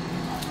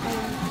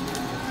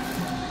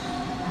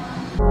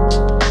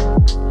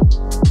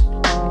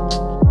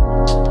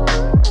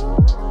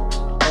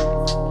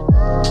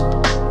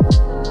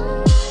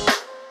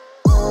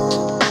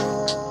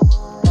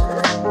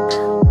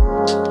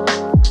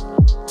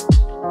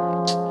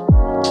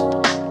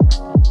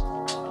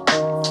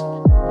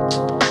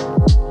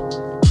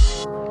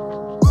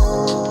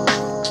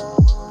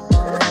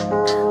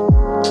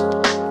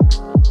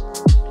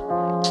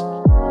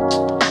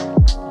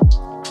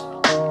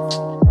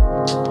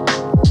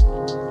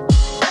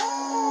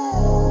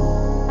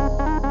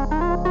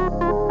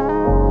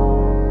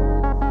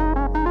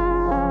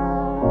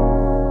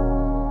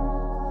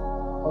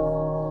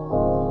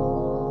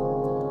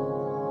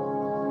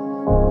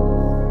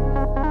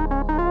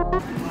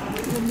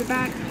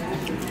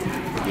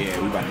 Yeah,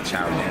 we about to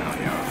chow down,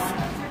 y'all.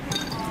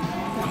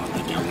 I don't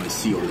think y'all want to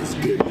see all this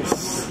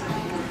goodness.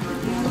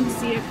 Yeah, let me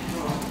see it.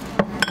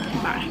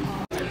 Bye.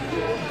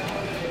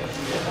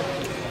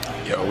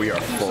 Yo, we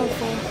are full. So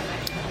full.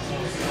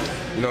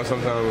 You know,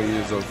 sometimes when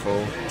you're so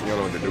full, you don't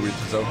know what to do with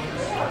yourself.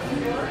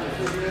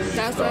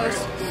 That's Start us.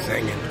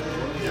 singing.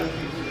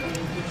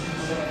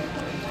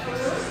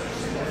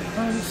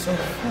 I'm so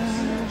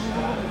full.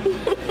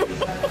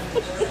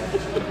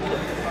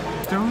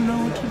 Don't know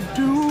what to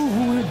do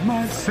with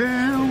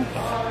myself.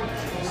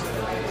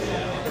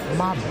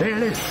 My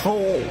belly's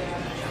full.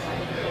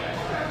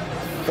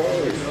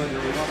 Full.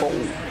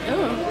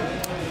 Oh.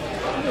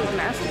 That was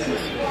nasty.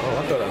 Oh,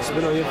 I thought I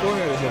spit on your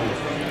forehead or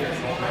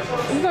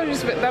something. You thought you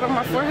spit that on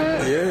my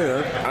forehead?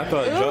 Yeah, I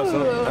thought it dropped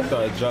something. I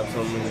thought it dropped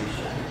something.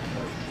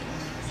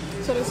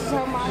 So this is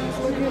how mine is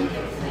looking.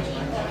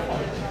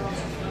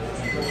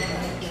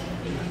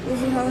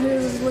 This is how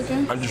his is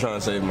looking. I'm just trying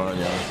to save mine,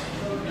 y'all.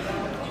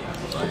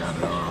 I got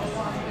it all.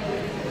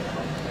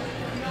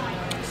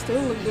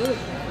 Still look good.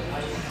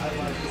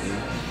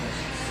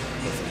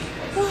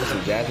 Put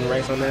some jasmine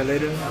rice on that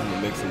later. I'm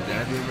gonna make some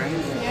jasmine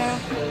rice. Yeah.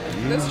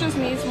 This just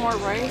needs more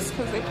rice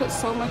because they put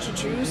so much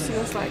juice and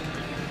it's like.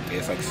 Yeah,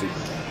 it's like soup.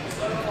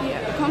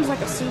 Yeah, it comes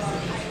like a soup.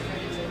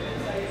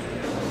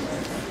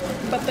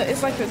 But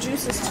it's like the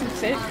juice is too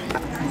thick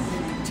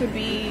to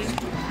be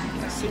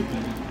a soup.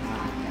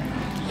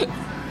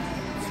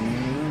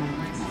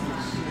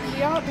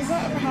 Y'all, does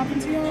that ever happen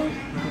to y'all?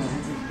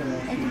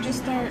 Like you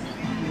just start,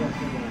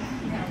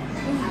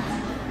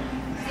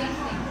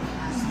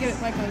 just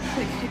get like a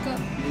quick hiccup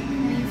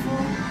when you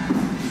fall,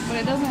 but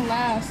it doesn't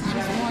last. It's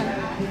just one.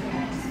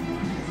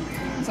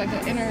 It's like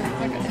an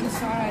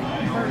inside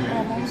hurt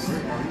almost.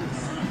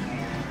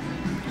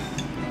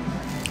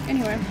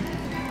 Anyway,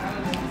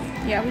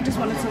 yeah, we just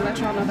wanted to let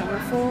y'all know that we're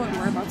full and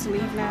we're about to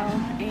leave now,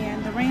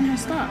 and the rain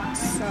has stopped,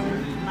 so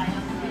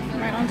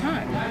right on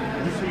time.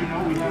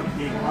 We'll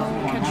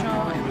catch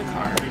y'all in the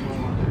car.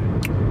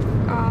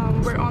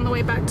 We're on the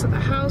way back to the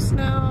house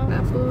now.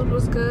 That food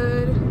was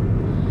good.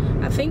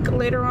 I think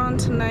later on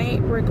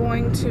tonight we're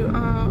going to,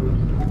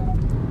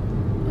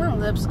 my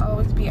lips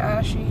always be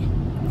ashy.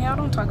 Y'all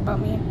don't talk about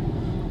me.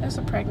 It's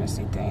a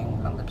pregnancy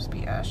thing. My lips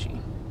be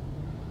ashy.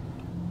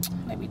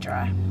 They be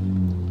dry.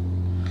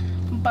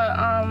 But,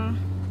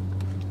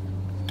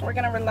 we're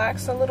gonna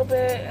relax a little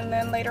bit, and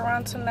then later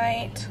on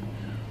tonight,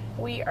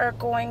 we are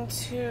going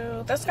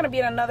to, that's gonna be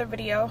in another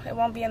video. It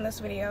won't be in this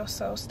video,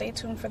 so stay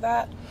tuned for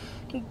that.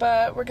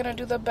 But we're gonna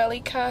do the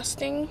belly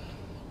casting.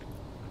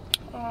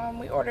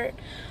 We ordered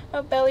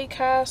a belly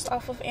cast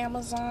off of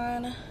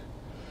Amazon.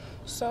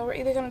 So we're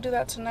either gonna do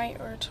that tonight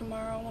or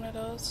tomorrow, one of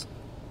those.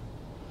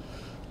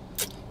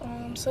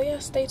 So yeah,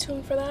 stay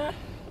tuned for that.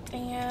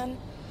 And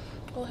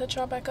we'll hit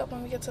y'all back up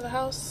when we get to the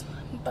house.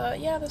 But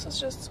yeah, this was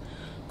just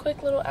a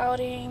quick little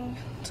outing.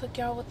 Took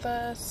y'all with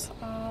us.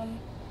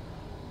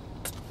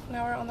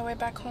 Now we're on the way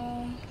back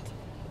home.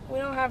 We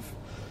don't have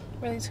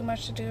really too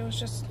much to do. It's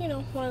just, you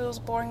know, one of those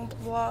boring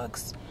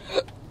vlogs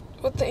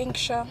with the I.N.K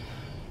show.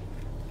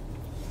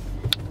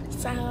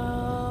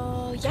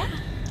 So yeah,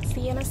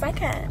 see you in a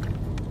second.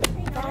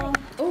 Oh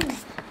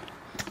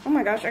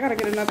my gosh, I gotta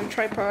get another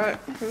tripod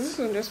because this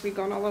will just be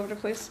going all over the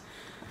place.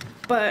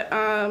 But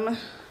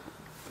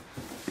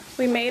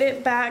we made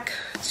it back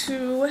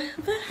to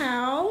the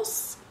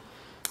house.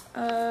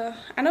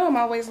 I know I'm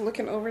always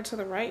looking over to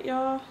the right,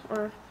 y'all,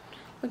 or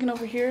looking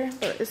over here,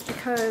 but it's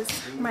because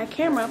my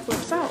camera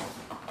flips out.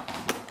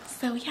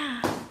 So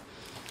yeah,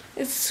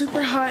 it's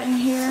super hot in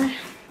here.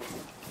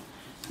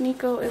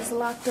 Nico is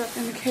locked up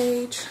in the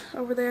cage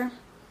over there.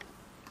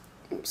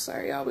 I'm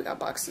sorry, y'all, we got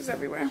boxes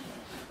everywhere.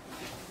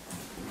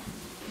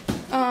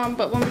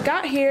 But when we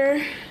got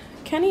here,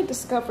 Kenny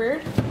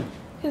discovered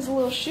his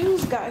little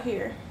shoes got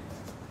here.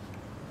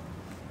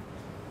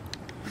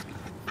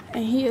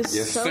 And he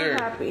is so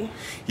happy.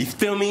 You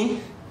feel me?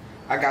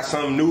 I got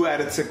something new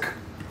added to...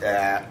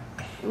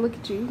 Look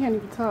at you, you can't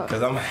even talk.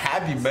 Cause I'm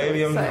happy,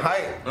 baby. I'm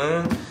hyped,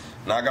 man.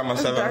 Now I got my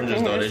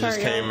 700s though. They just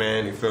came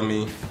in. You feel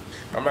me?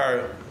 I'm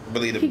not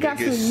really the biggest. He got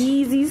some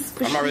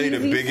Yeezys. I'm not really the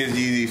biggest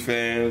Yeezy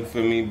fan, for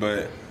me,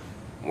 but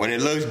when it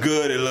looks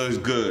good, it looks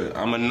good.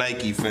 I'm a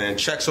Nike fan.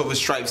 Checks over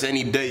stripes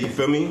any day. You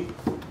feel me?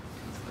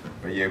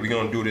 But yeah, we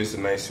gonna do this a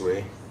nice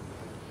way.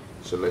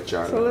 So let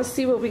y'all know. So let's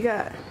see what we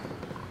got.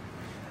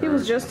 He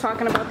was just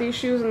talking about these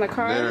shoes in the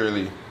car.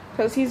 Literally.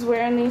 Because he's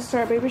wearing these to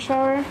our baby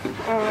shower.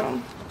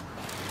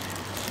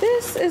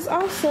 This is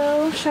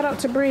also, shout out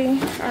to Bree,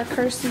 our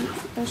car seat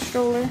and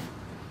stroller.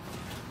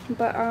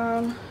 But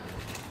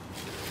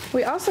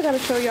we also got to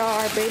show y'all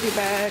our baby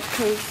bag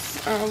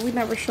because we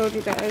never showed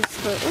you guys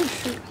the, oh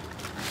shoot,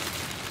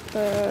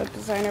 the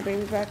designer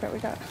baby bag that we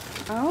got.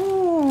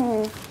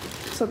 Oh,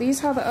 so these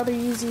how the other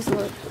Yeezys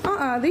look.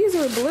 These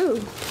were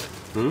blue.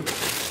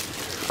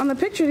 On the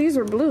picture, these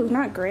were blue,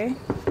 not gray.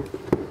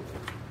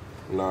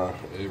 Nah,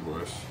 it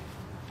was.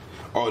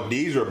 Oh,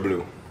 these are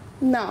blue.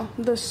 No,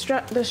 the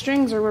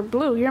strings were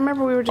blue. You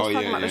remember we were just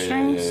talking about the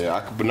strings?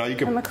 Yeah. But no, you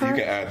can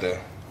add the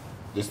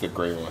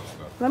gray one.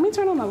 So. Let me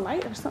turn on the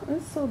light or something.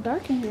 It's so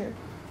dark in here.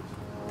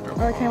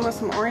 Or it came with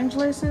some orange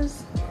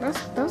laces.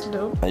 That's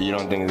dope. And you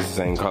don't think it's the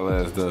same color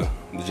as the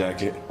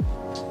jacket?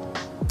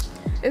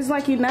 It's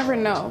like you never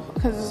know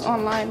because it's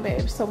online,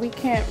 babe. So we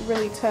can't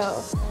really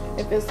tell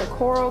if it's a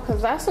coral,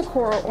 because that's a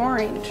coral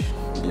orange.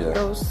 Yeah.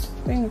 Those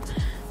things.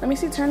 Let me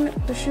see, turn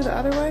the shoe the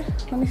other way.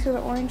 Let me see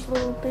the orange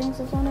little things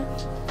that's on it.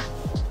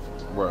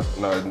 What?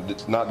 No,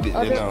 not the.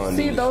 Oh,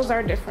 see, those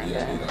are different.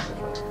 Yeah, then.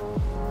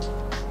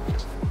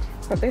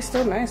 But they're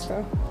still nice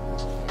though.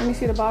 Let me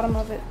see the bottom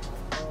of it.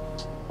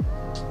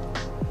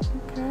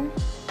 Okay.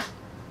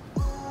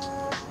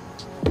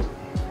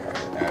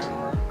 Add them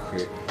real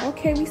quick.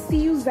 Okay, we see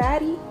you,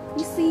 Zaddy.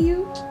 We see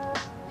you.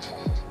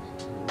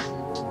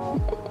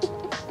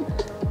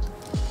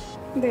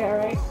 They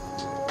alright.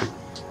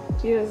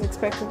 You was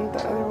expecting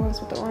the other ones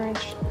with the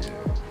orange. Yeah.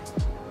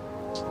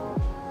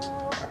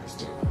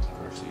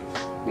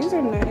 These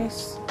are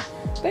nice.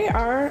 They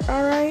are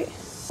alright.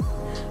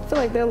 I feel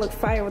like they'll look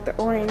fire with the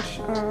orange,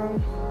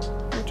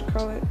 what you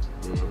call it.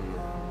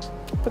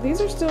 But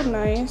these are still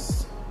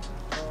nice.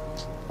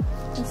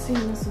 Let's see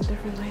in some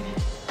different lighting.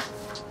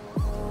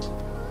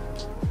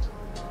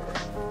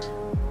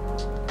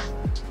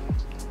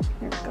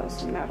 Here we go,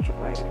 some natural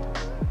lighting.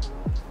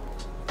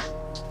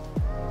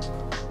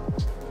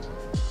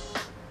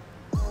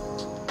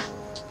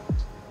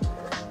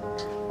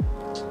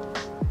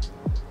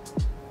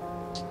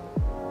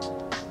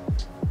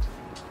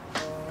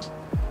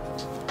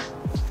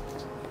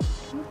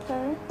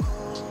 Okay.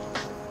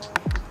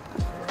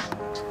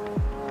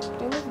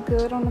 They look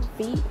good on the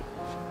feet.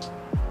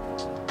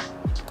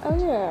 Oh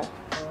yeah.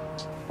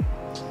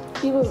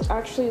 He was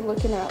actually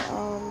looking at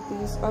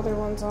these other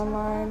ones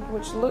online,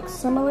 which look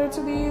similar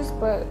to these,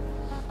 but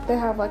they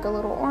have like a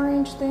little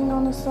orange thing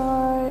on the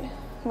side.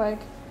 Like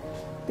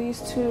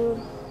these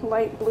two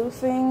light blue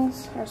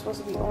things are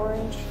supposed to be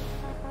orange.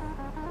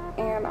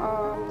 And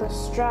the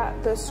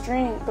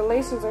string, the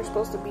laces are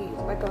supposed to be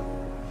like a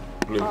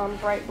blue.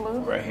 Bright blue.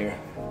 Right here.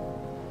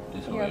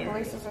 Yeah, the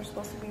laces are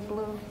supposed to be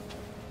blue.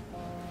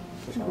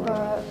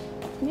 But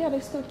yeah,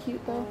 they're still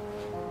cute though.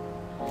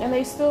 And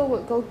they still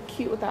would go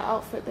cute with that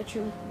outfit that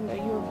you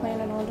were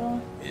planning on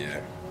doing.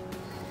 Yeah.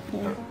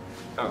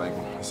 I like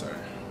them. Sorry.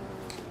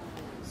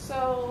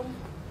 So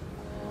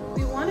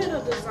we wanted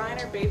a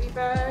designer baby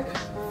bag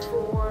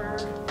for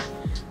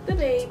the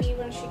baby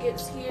when she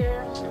gets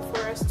here, and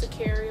for us to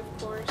carry, of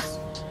course.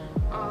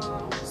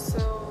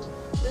 So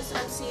this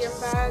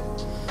MCM bag,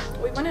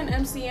 we went in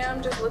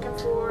MCM just looking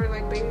for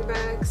like baby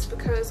bags,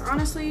 because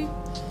honestly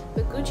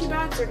the Gucci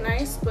bags are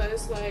nice, but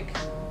it's like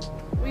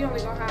we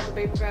only gonna have a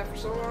baby bag for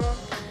so long,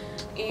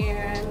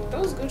 and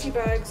those Gucci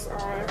bags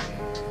are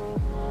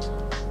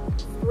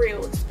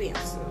real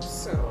expensive.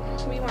 So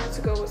we wanted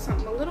to go with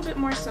something a little bit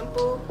more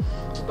simple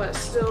but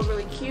still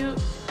really cute.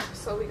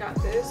 So we got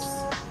this,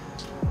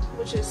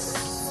 which is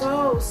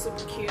so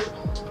super cute.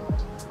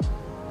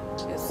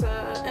 It's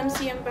a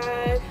MCM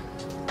bag.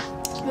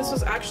 This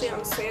was actually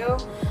on sale.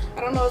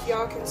 I don't know if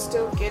y'all can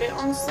still get it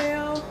on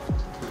sale.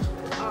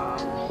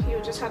 You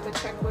would just have to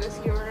check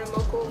with your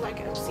local like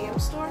MCM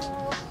store.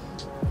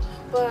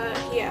 But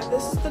yeah,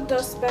 this is the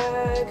dust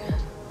bag.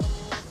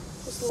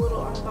 Just a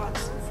little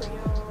unboxing for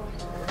y'all.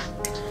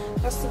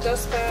 That's the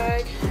dust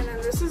bag. And then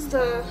this is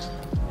the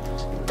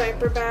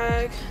diaper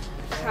bag.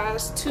 It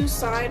has two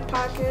side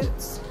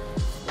pockets.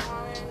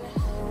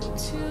 1 and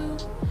 2.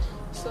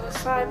 So a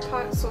side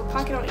pocket, so a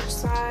pocket on each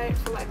side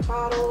for like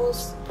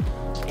bottles.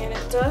 And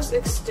it does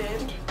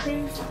extend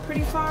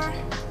pretty far.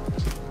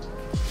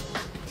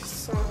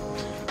 So,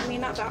 I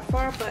mean not that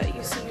far, but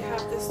you see you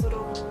have this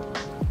little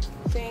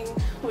thing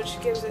which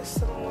gives it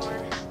some more,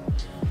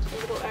 a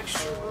little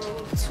extra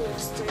room to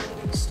extend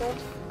and stuff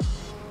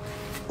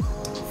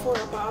for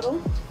a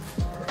bottle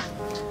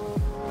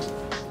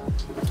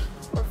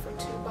or for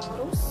 2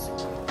 bottles.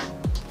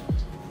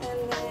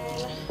 And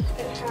then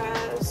it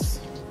has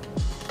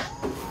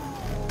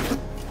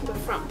the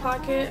front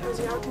pocket, as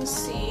y'all can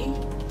see.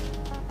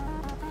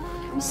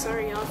 I'm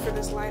sorry y'all for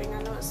this lighting,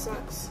 I know it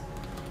sucks.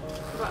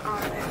 But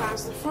it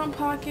has the front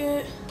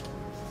pocket.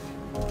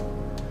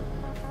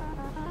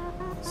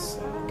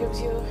 So it gives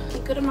you a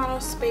good amount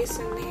of space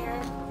in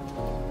there.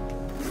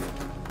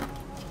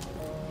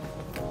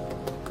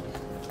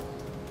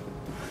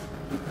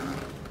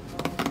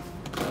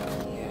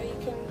 Yeah, you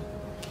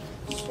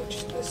can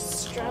switch this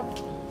strap,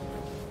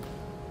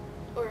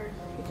 or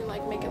you can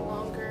like make it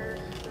longer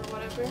or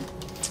whatever.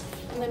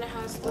 And then it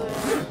has the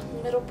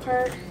middle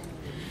part.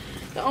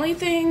 The only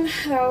thing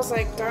that I was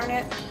like, darn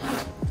it,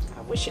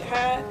 I wish it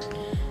had,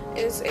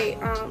 is a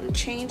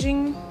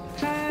changing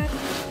pad.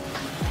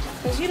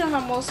 Because you know how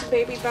most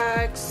baby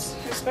bags,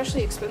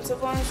 especially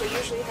expensive ones, they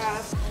usually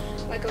have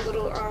like a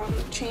little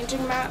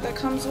changing mat that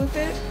comes with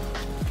it.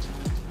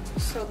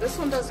 So this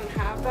one doesn't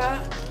have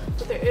that,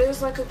 but there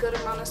is like a good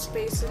amount of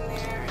space in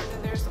there. And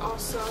then there's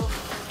also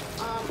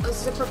a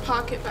zipper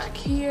pocket back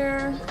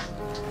here.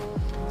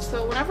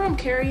 So whenever I'm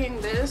carrying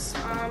this,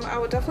 I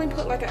would definitely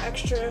put like an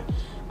extra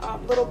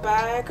little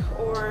bag,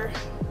 or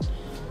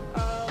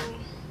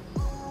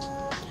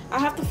I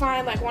have to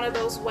find like one of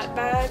those wet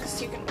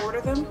bags. You can order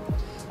them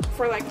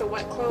for like the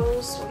wet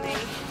clothes when they,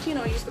 you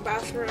know, use the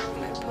bathroom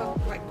and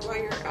put like while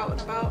you're out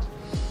and about,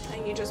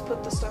 and you just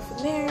put the stuff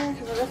in there,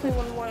 because I definitely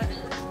wouldn't want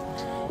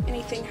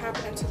anything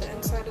happening to the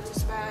inside of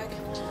this bag.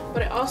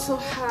 But it also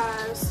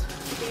has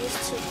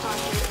these 2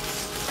 pockets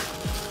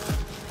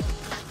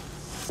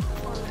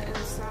on the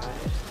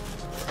inside.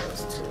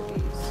 Those 2 of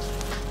these.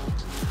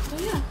 So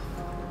yeah.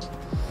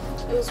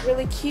 It was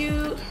really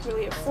cute,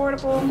 really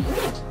affordable,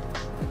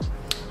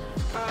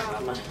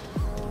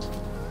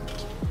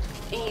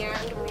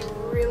 and we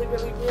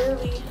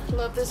really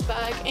love this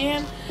bag.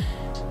 And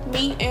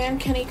me and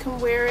Kenny can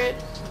wear it.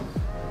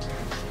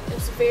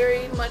 It's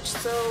very much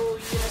so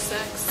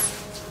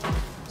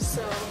unisex,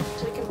 so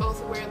we can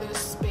both wear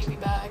this baby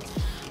bag.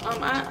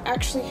 I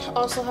actually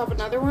also have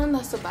another one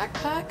that's a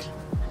backpack,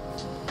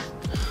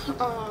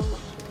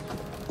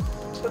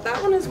 but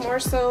that one is more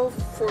so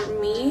for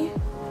me.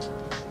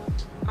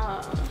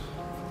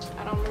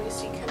 already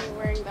see Kenny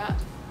wearing that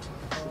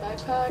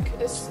backpack.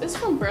 It's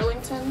from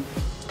Burlington.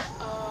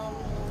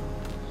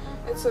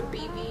 It's a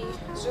BB.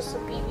 It's just a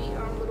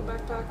BB little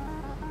backpack.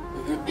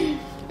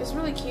 It's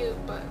really cute,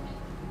 but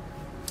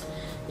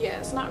yeah,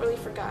 it's not really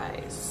for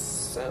guys.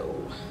 So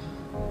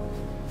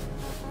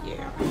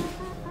yeah.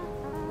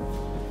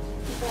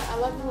 But I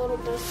love the little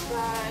dust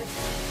bag.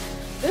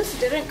 This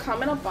didn't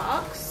come in a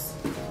box.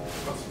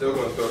 I'm still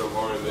gonna throw the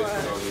warning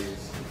list on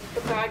these.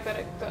 The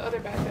other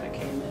bag that it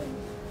came in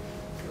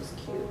was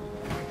cute.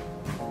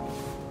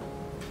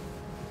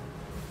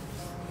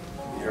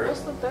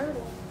 What's the third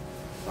one?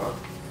 Huh?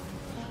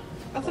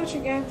 I thought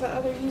you gave the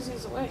other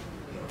Yeezys away.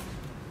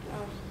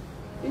 Oh.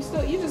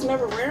 You just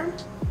never wear them?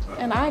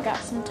 And I got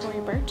some Tory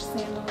Burch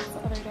sandals the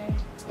other day.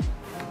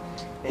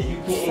 And you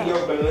getting your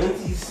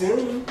Balenciaga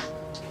soon?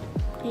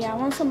 Yeah, I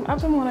want some.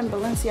 I've been wanting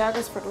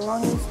Balenciagas for the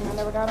longest and I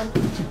never got them.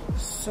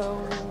 So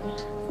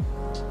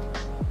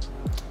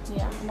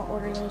yeah, I'm gonna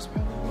order those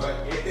probably. But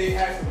if they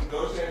had some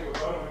those sandals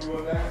with them, you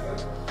want that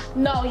stuff?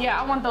 No,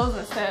 yeah, I want those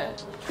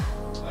instead.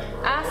 Like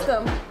ask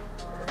them.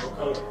 What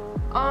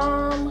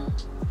color?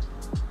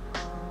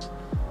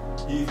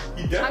 He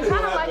definitely I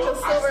kind of like the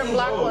silver and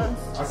black ones.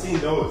 I seen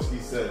those. He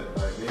said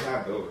like they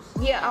have those.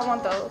 Yeah, I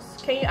want those.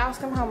 Can you ask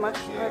them how much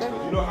Yeah, are they?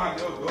 you know how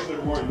those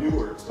are more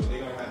newer, so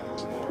they're gonna have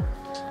those more.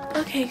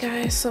 Okay,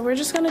 guys, so we're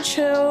just gonna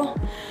chill,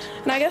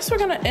 and I guess we're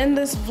gonna end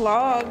this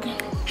vlog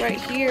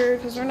right here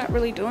because we're not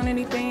really doing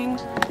anything.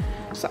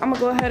 So I'm gonna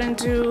go ahead and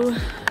do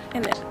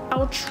an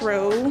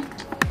outro.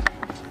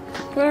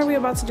 What are we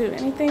about to do?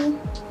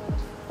 Anything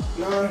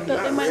No,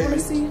 that they might want to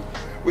see?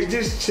 We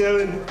just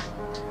chilling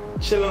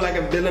like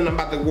a villain. I'm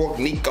about to walk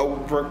Nico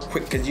real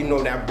quick because you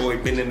know that boy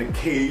been in the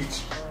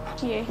cage.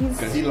 Yeah, he's.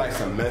 Cause he likes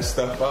to mess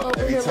stuff up Over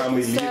every here time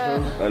we looking leave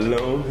sad. him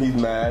alone. He's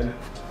mad.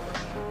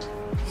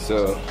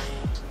 So.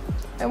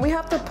 And we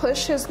have to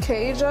push his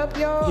cage up,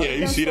 y'all. Yeah,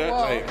 you see that?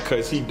 Like,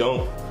 cause he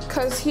don't.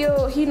 Cause he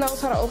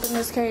knows how to open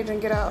this cage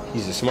and get out.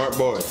 He's a smart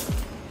boy.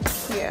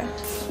 Yeah.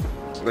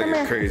 Look Come at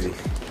here. crazy.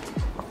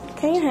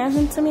 Can you hand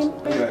him to me,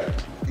 baby? Yeah.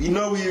 You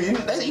know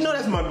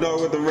that's my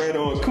dog with the red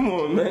on. Come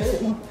on,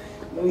 man.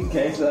 No, he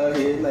can't out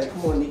here. Like,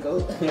 come on, Nico.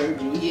 I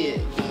heard you. Yeah.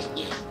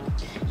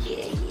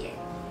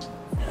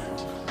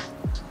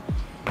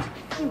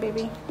 Hey,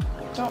 baby.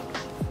 Don't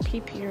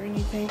pee pee or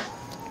anything.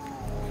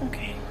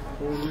 Okay.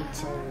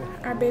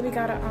 Our baby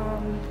got a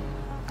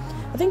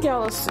I think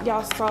y'all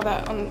saw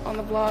that on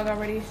the vlog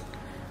already.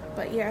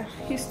 But yeah,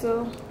 he's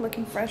still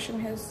looking fresh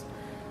in with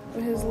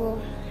his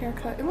little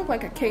haircut. It looked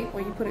like a cape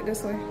when you put it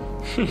this way.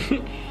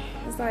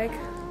 It's like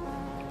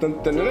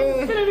Dun, dun, dun,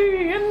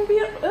 dun.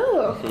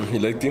 Ugh. He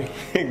licked you.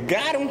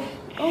 Got him.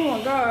 Oh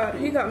my god,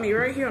 he got me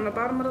right here on the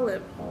bottom of the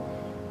lip.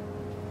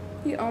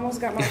 He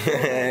almost got my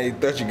He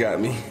thought you got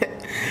me.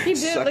 He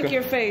did Sucker. lick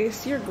your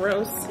face. You're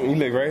gross. You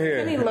lick right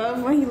here. Kenny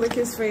love when he lick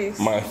his face.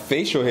 My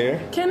facial hair.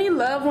 Kenny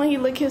love when he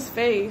lick his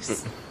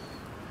face.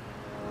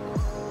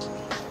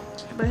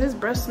 But his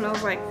breath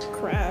smells like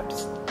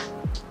crabs.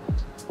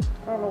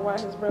 I don't know why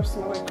his breath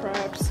smells like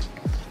crabs.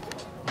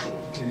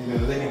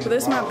 But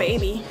this is my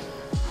baby.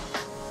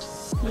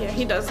 Yeah,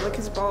 he does lick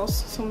his balls,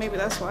 so maybe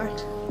that's why.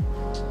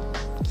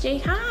 Say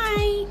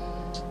hi.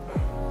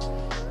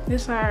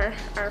 This is our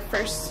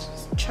first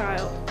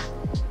child.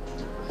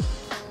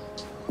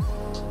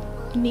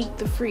 Neek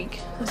the freak,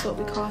 that's what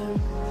we call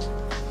him.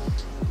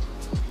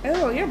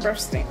 Oh, your breath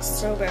stinks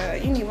so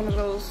bad. You need one of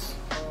those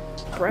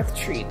breath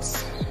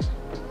treats.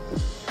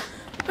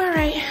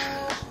 Alright,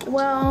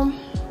 well,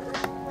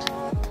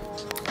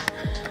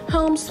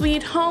 home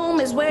sweet home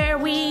is where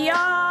we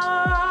are.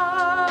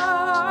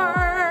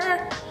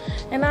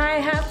 And I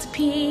have to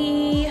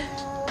pee.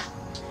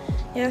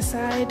 Yes,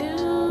 I do.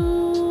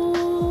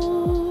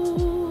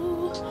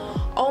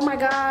 Oh my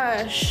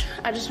gosh,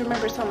 I just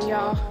remembered something,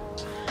 y'all.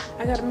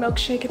 I got a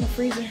milkshake in the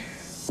freezer.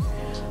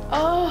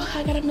 Oh,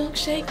 I got a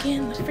milkshake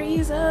in the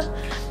freezer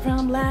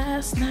from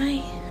last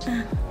night.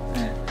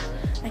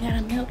 I got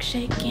a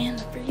milkshake in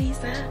the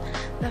freezer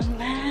from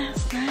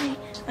last night.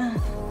 I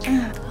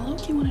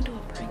look, you want to do a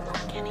prank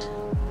on Kenny?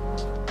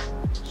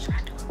 Should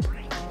I do a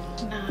prank?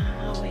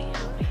 Nah, I'll wait.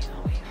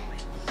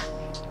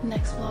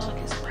 Next vlog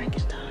is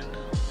pranking time,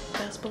 though.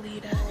 Best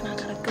believe that, and I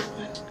got a good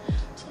one.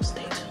 So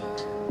stay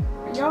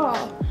tuned.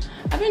 Y'all,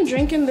 I've been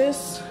drinking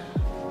this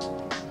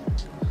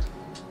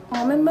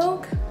almond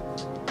milk,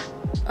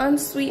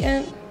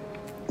 unsweetened,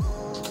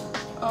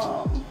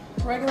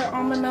 regular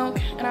almond milk,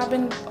 and I've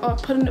been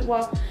putting it,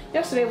 well,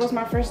 yesterday was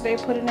my first day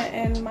putting it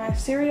in my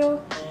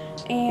cereal,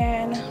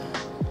 and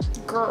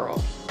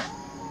girl,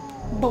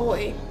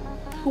 boy,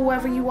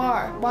 whoever you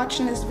are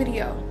watching this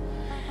video,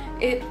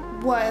 it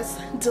was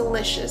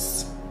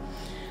delicious.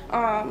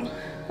 A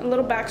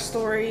little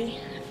backstory.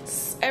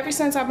 Ever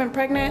since I've been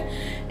pregnant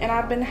and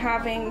I've been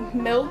having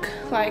milk,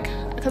 like,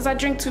 because I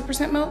drink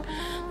 2% milk,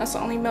 that's the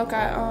only milk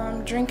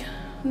I drink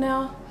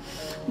now.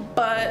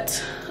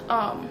 But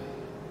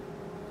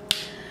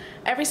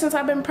ever since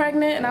I've been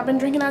pregnant and I've been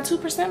drinking that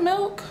 2%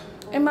 milk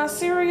in my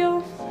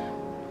cereal,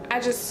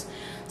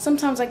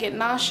 sometimes I get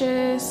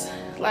nauseous.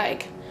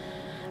 Like,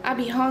 I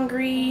be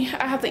hungry.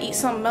 I have to eat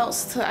something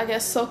else to, I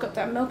guess, soak up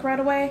that milk right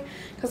away,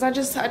 because I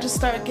just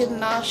start getting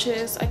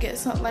nauseous. I get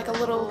something like a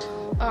little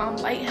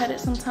lightheaded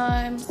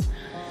sometimes,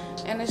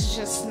 and it's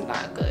just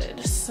not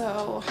good.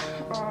 So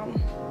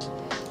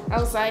I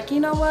was like, you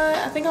know what,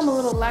 I think I'm a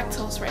little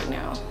lactose right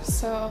now.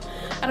 So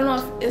I don't know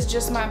if it's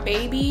just my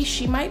baby.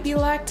 She might be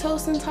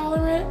lactose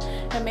intolerant,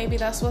 and maybe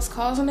that's what's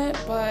causing it,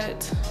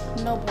 but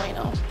no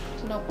bueno,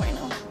 no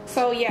bueno.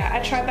 So yeah,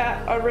 I tried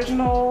that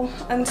original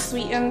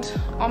unsweetened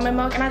almond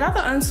milk, and I got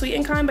the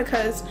unsweetened kind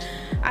because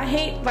I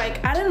hate,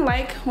 like, I didn't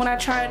like when I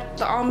tried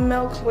the almond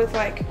milk with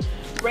like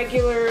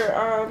regular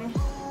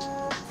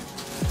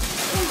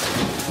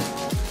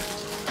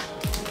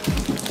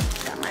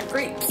got my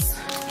grapes,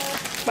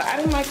 but I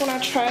didn't like when I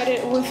tried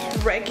it with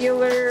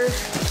regular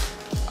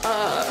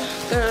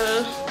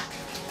the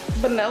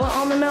vanilla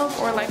almond milk,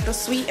 or like the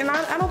sweet, and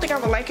I don't think I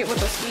would like it with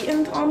the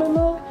sweetened almond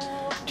milk,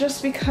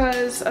 just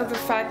because of the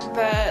fact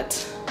that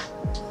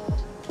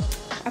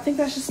I think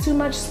that's just too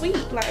much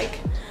sweet. Like,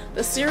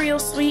 the cereal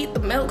sweet, the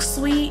milk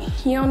sweet,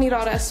 you don't need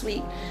all that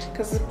sweet,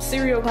 because the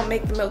cereal gonna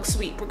make the milk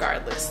sweet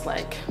regardless.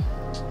 Like,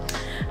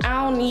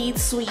 I don't need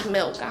sweet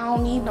milk. I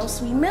don't need no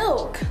sweet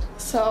milk.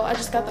 So I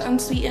just got the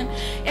unsweetened,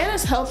 and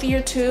it's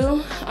healthier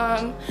too.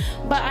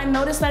 But I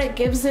noticed that it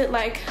gives it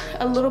like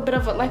a little bit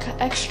of an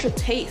extra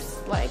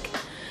taste, like,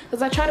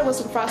 because I tried it with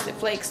some Frosted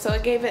Flakes, so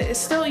it gave it, it's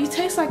still, you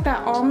taste like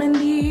that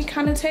almondy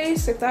kind of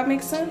taste, if that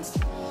makes sense.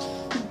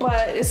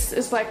 But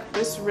it's like,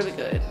 it's really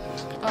good.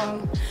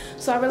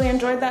 So I really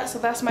enjoyed that. So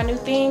that's my new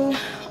thing,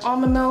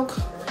 almond milk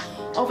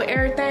over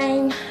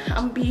everything.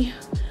 I'm gonna be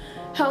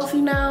healthy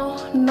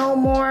now. No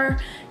more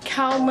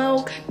cow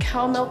milk.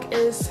 Cow milk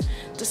is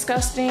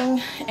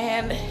disgusting,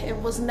 and it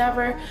was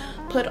never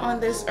put on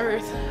this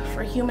earth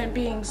for human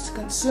beings to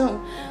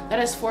consume. That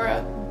is for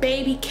a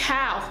baby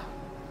cow.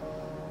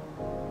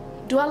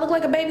 Do I look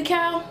like a baby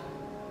cow?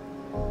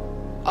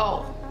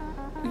 Oh,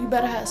 you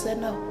better have said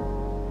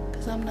no,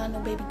 because I'm not no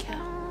baby cow.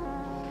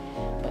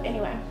 But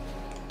anyway,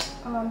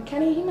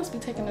 Kenny, he must be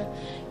taking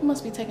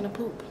a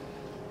poop.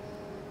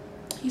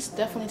 He's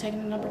definitely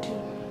taking a number 2.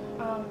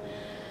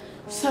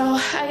 So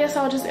I guess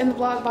I'll just end the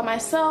vlog by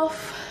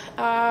myself.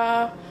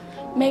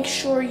 Make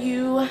sure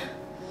you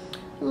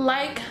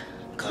like,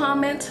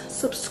 comment,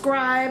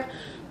 subscribe,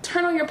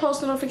 turn on your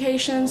post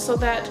notifications so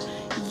that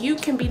you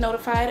can be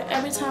notified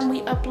every time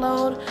we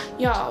upload.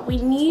 Y'all, we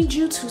need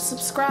you to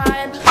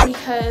subscribe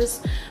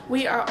because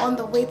we are on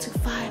the way to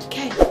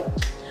 5K.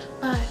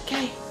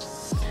 5K.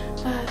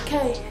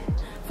 5K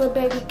for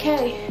baby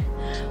K.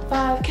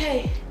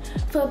 5K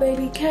for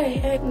baby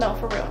K. No,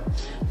 for real.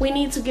 We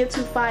need to get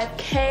to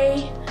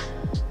 5K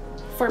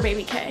for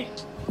baby K.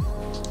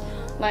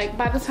 Like,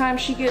 by the time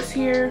she gets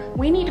here,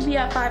 we need to be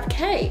at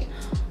 5K,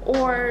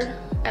 or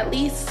at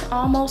least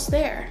almost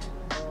there.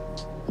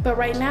 But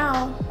right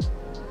now,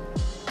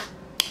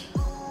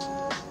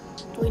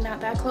 we're not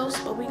that close,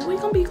 but we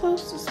gonna be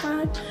close. It's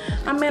fine.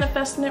 I'm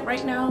manifesting it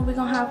right now. We're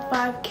gonna have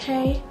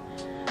 5K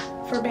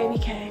for baby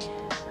K.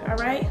 All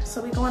right,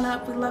 so we're going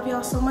up. We love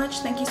y'all so much.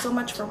 Thank you so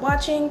much for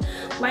watching.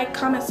 Like,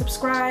 comment,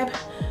 subscribe,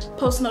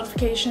 post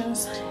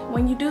notifications.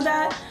 When you do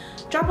that,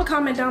 drop a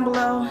comment down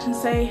below and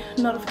say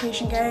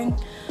notification gang,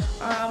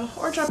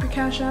 or drop your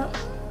cash app.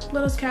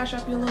 Let us cash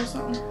up you a little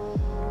something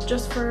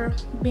just for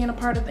being a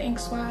part of the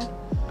I.N.K squad.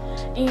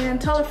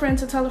 And tell a friend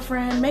to tell a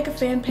friend, make a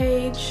fan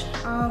page,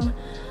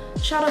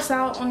 shout us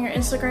out on your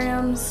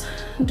Instagrams,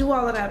 do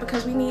all of that,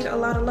 because we need a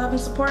lot of love and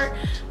support.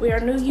 We are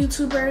new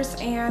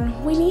YouTubers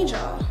and we need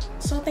y'all.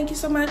 So thank you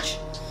so much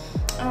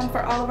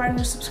for all of our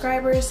new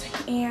subscribers,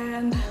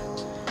 and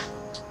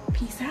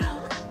peace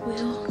out.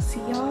 We'll see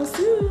y'all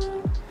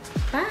soon.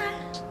 Bye.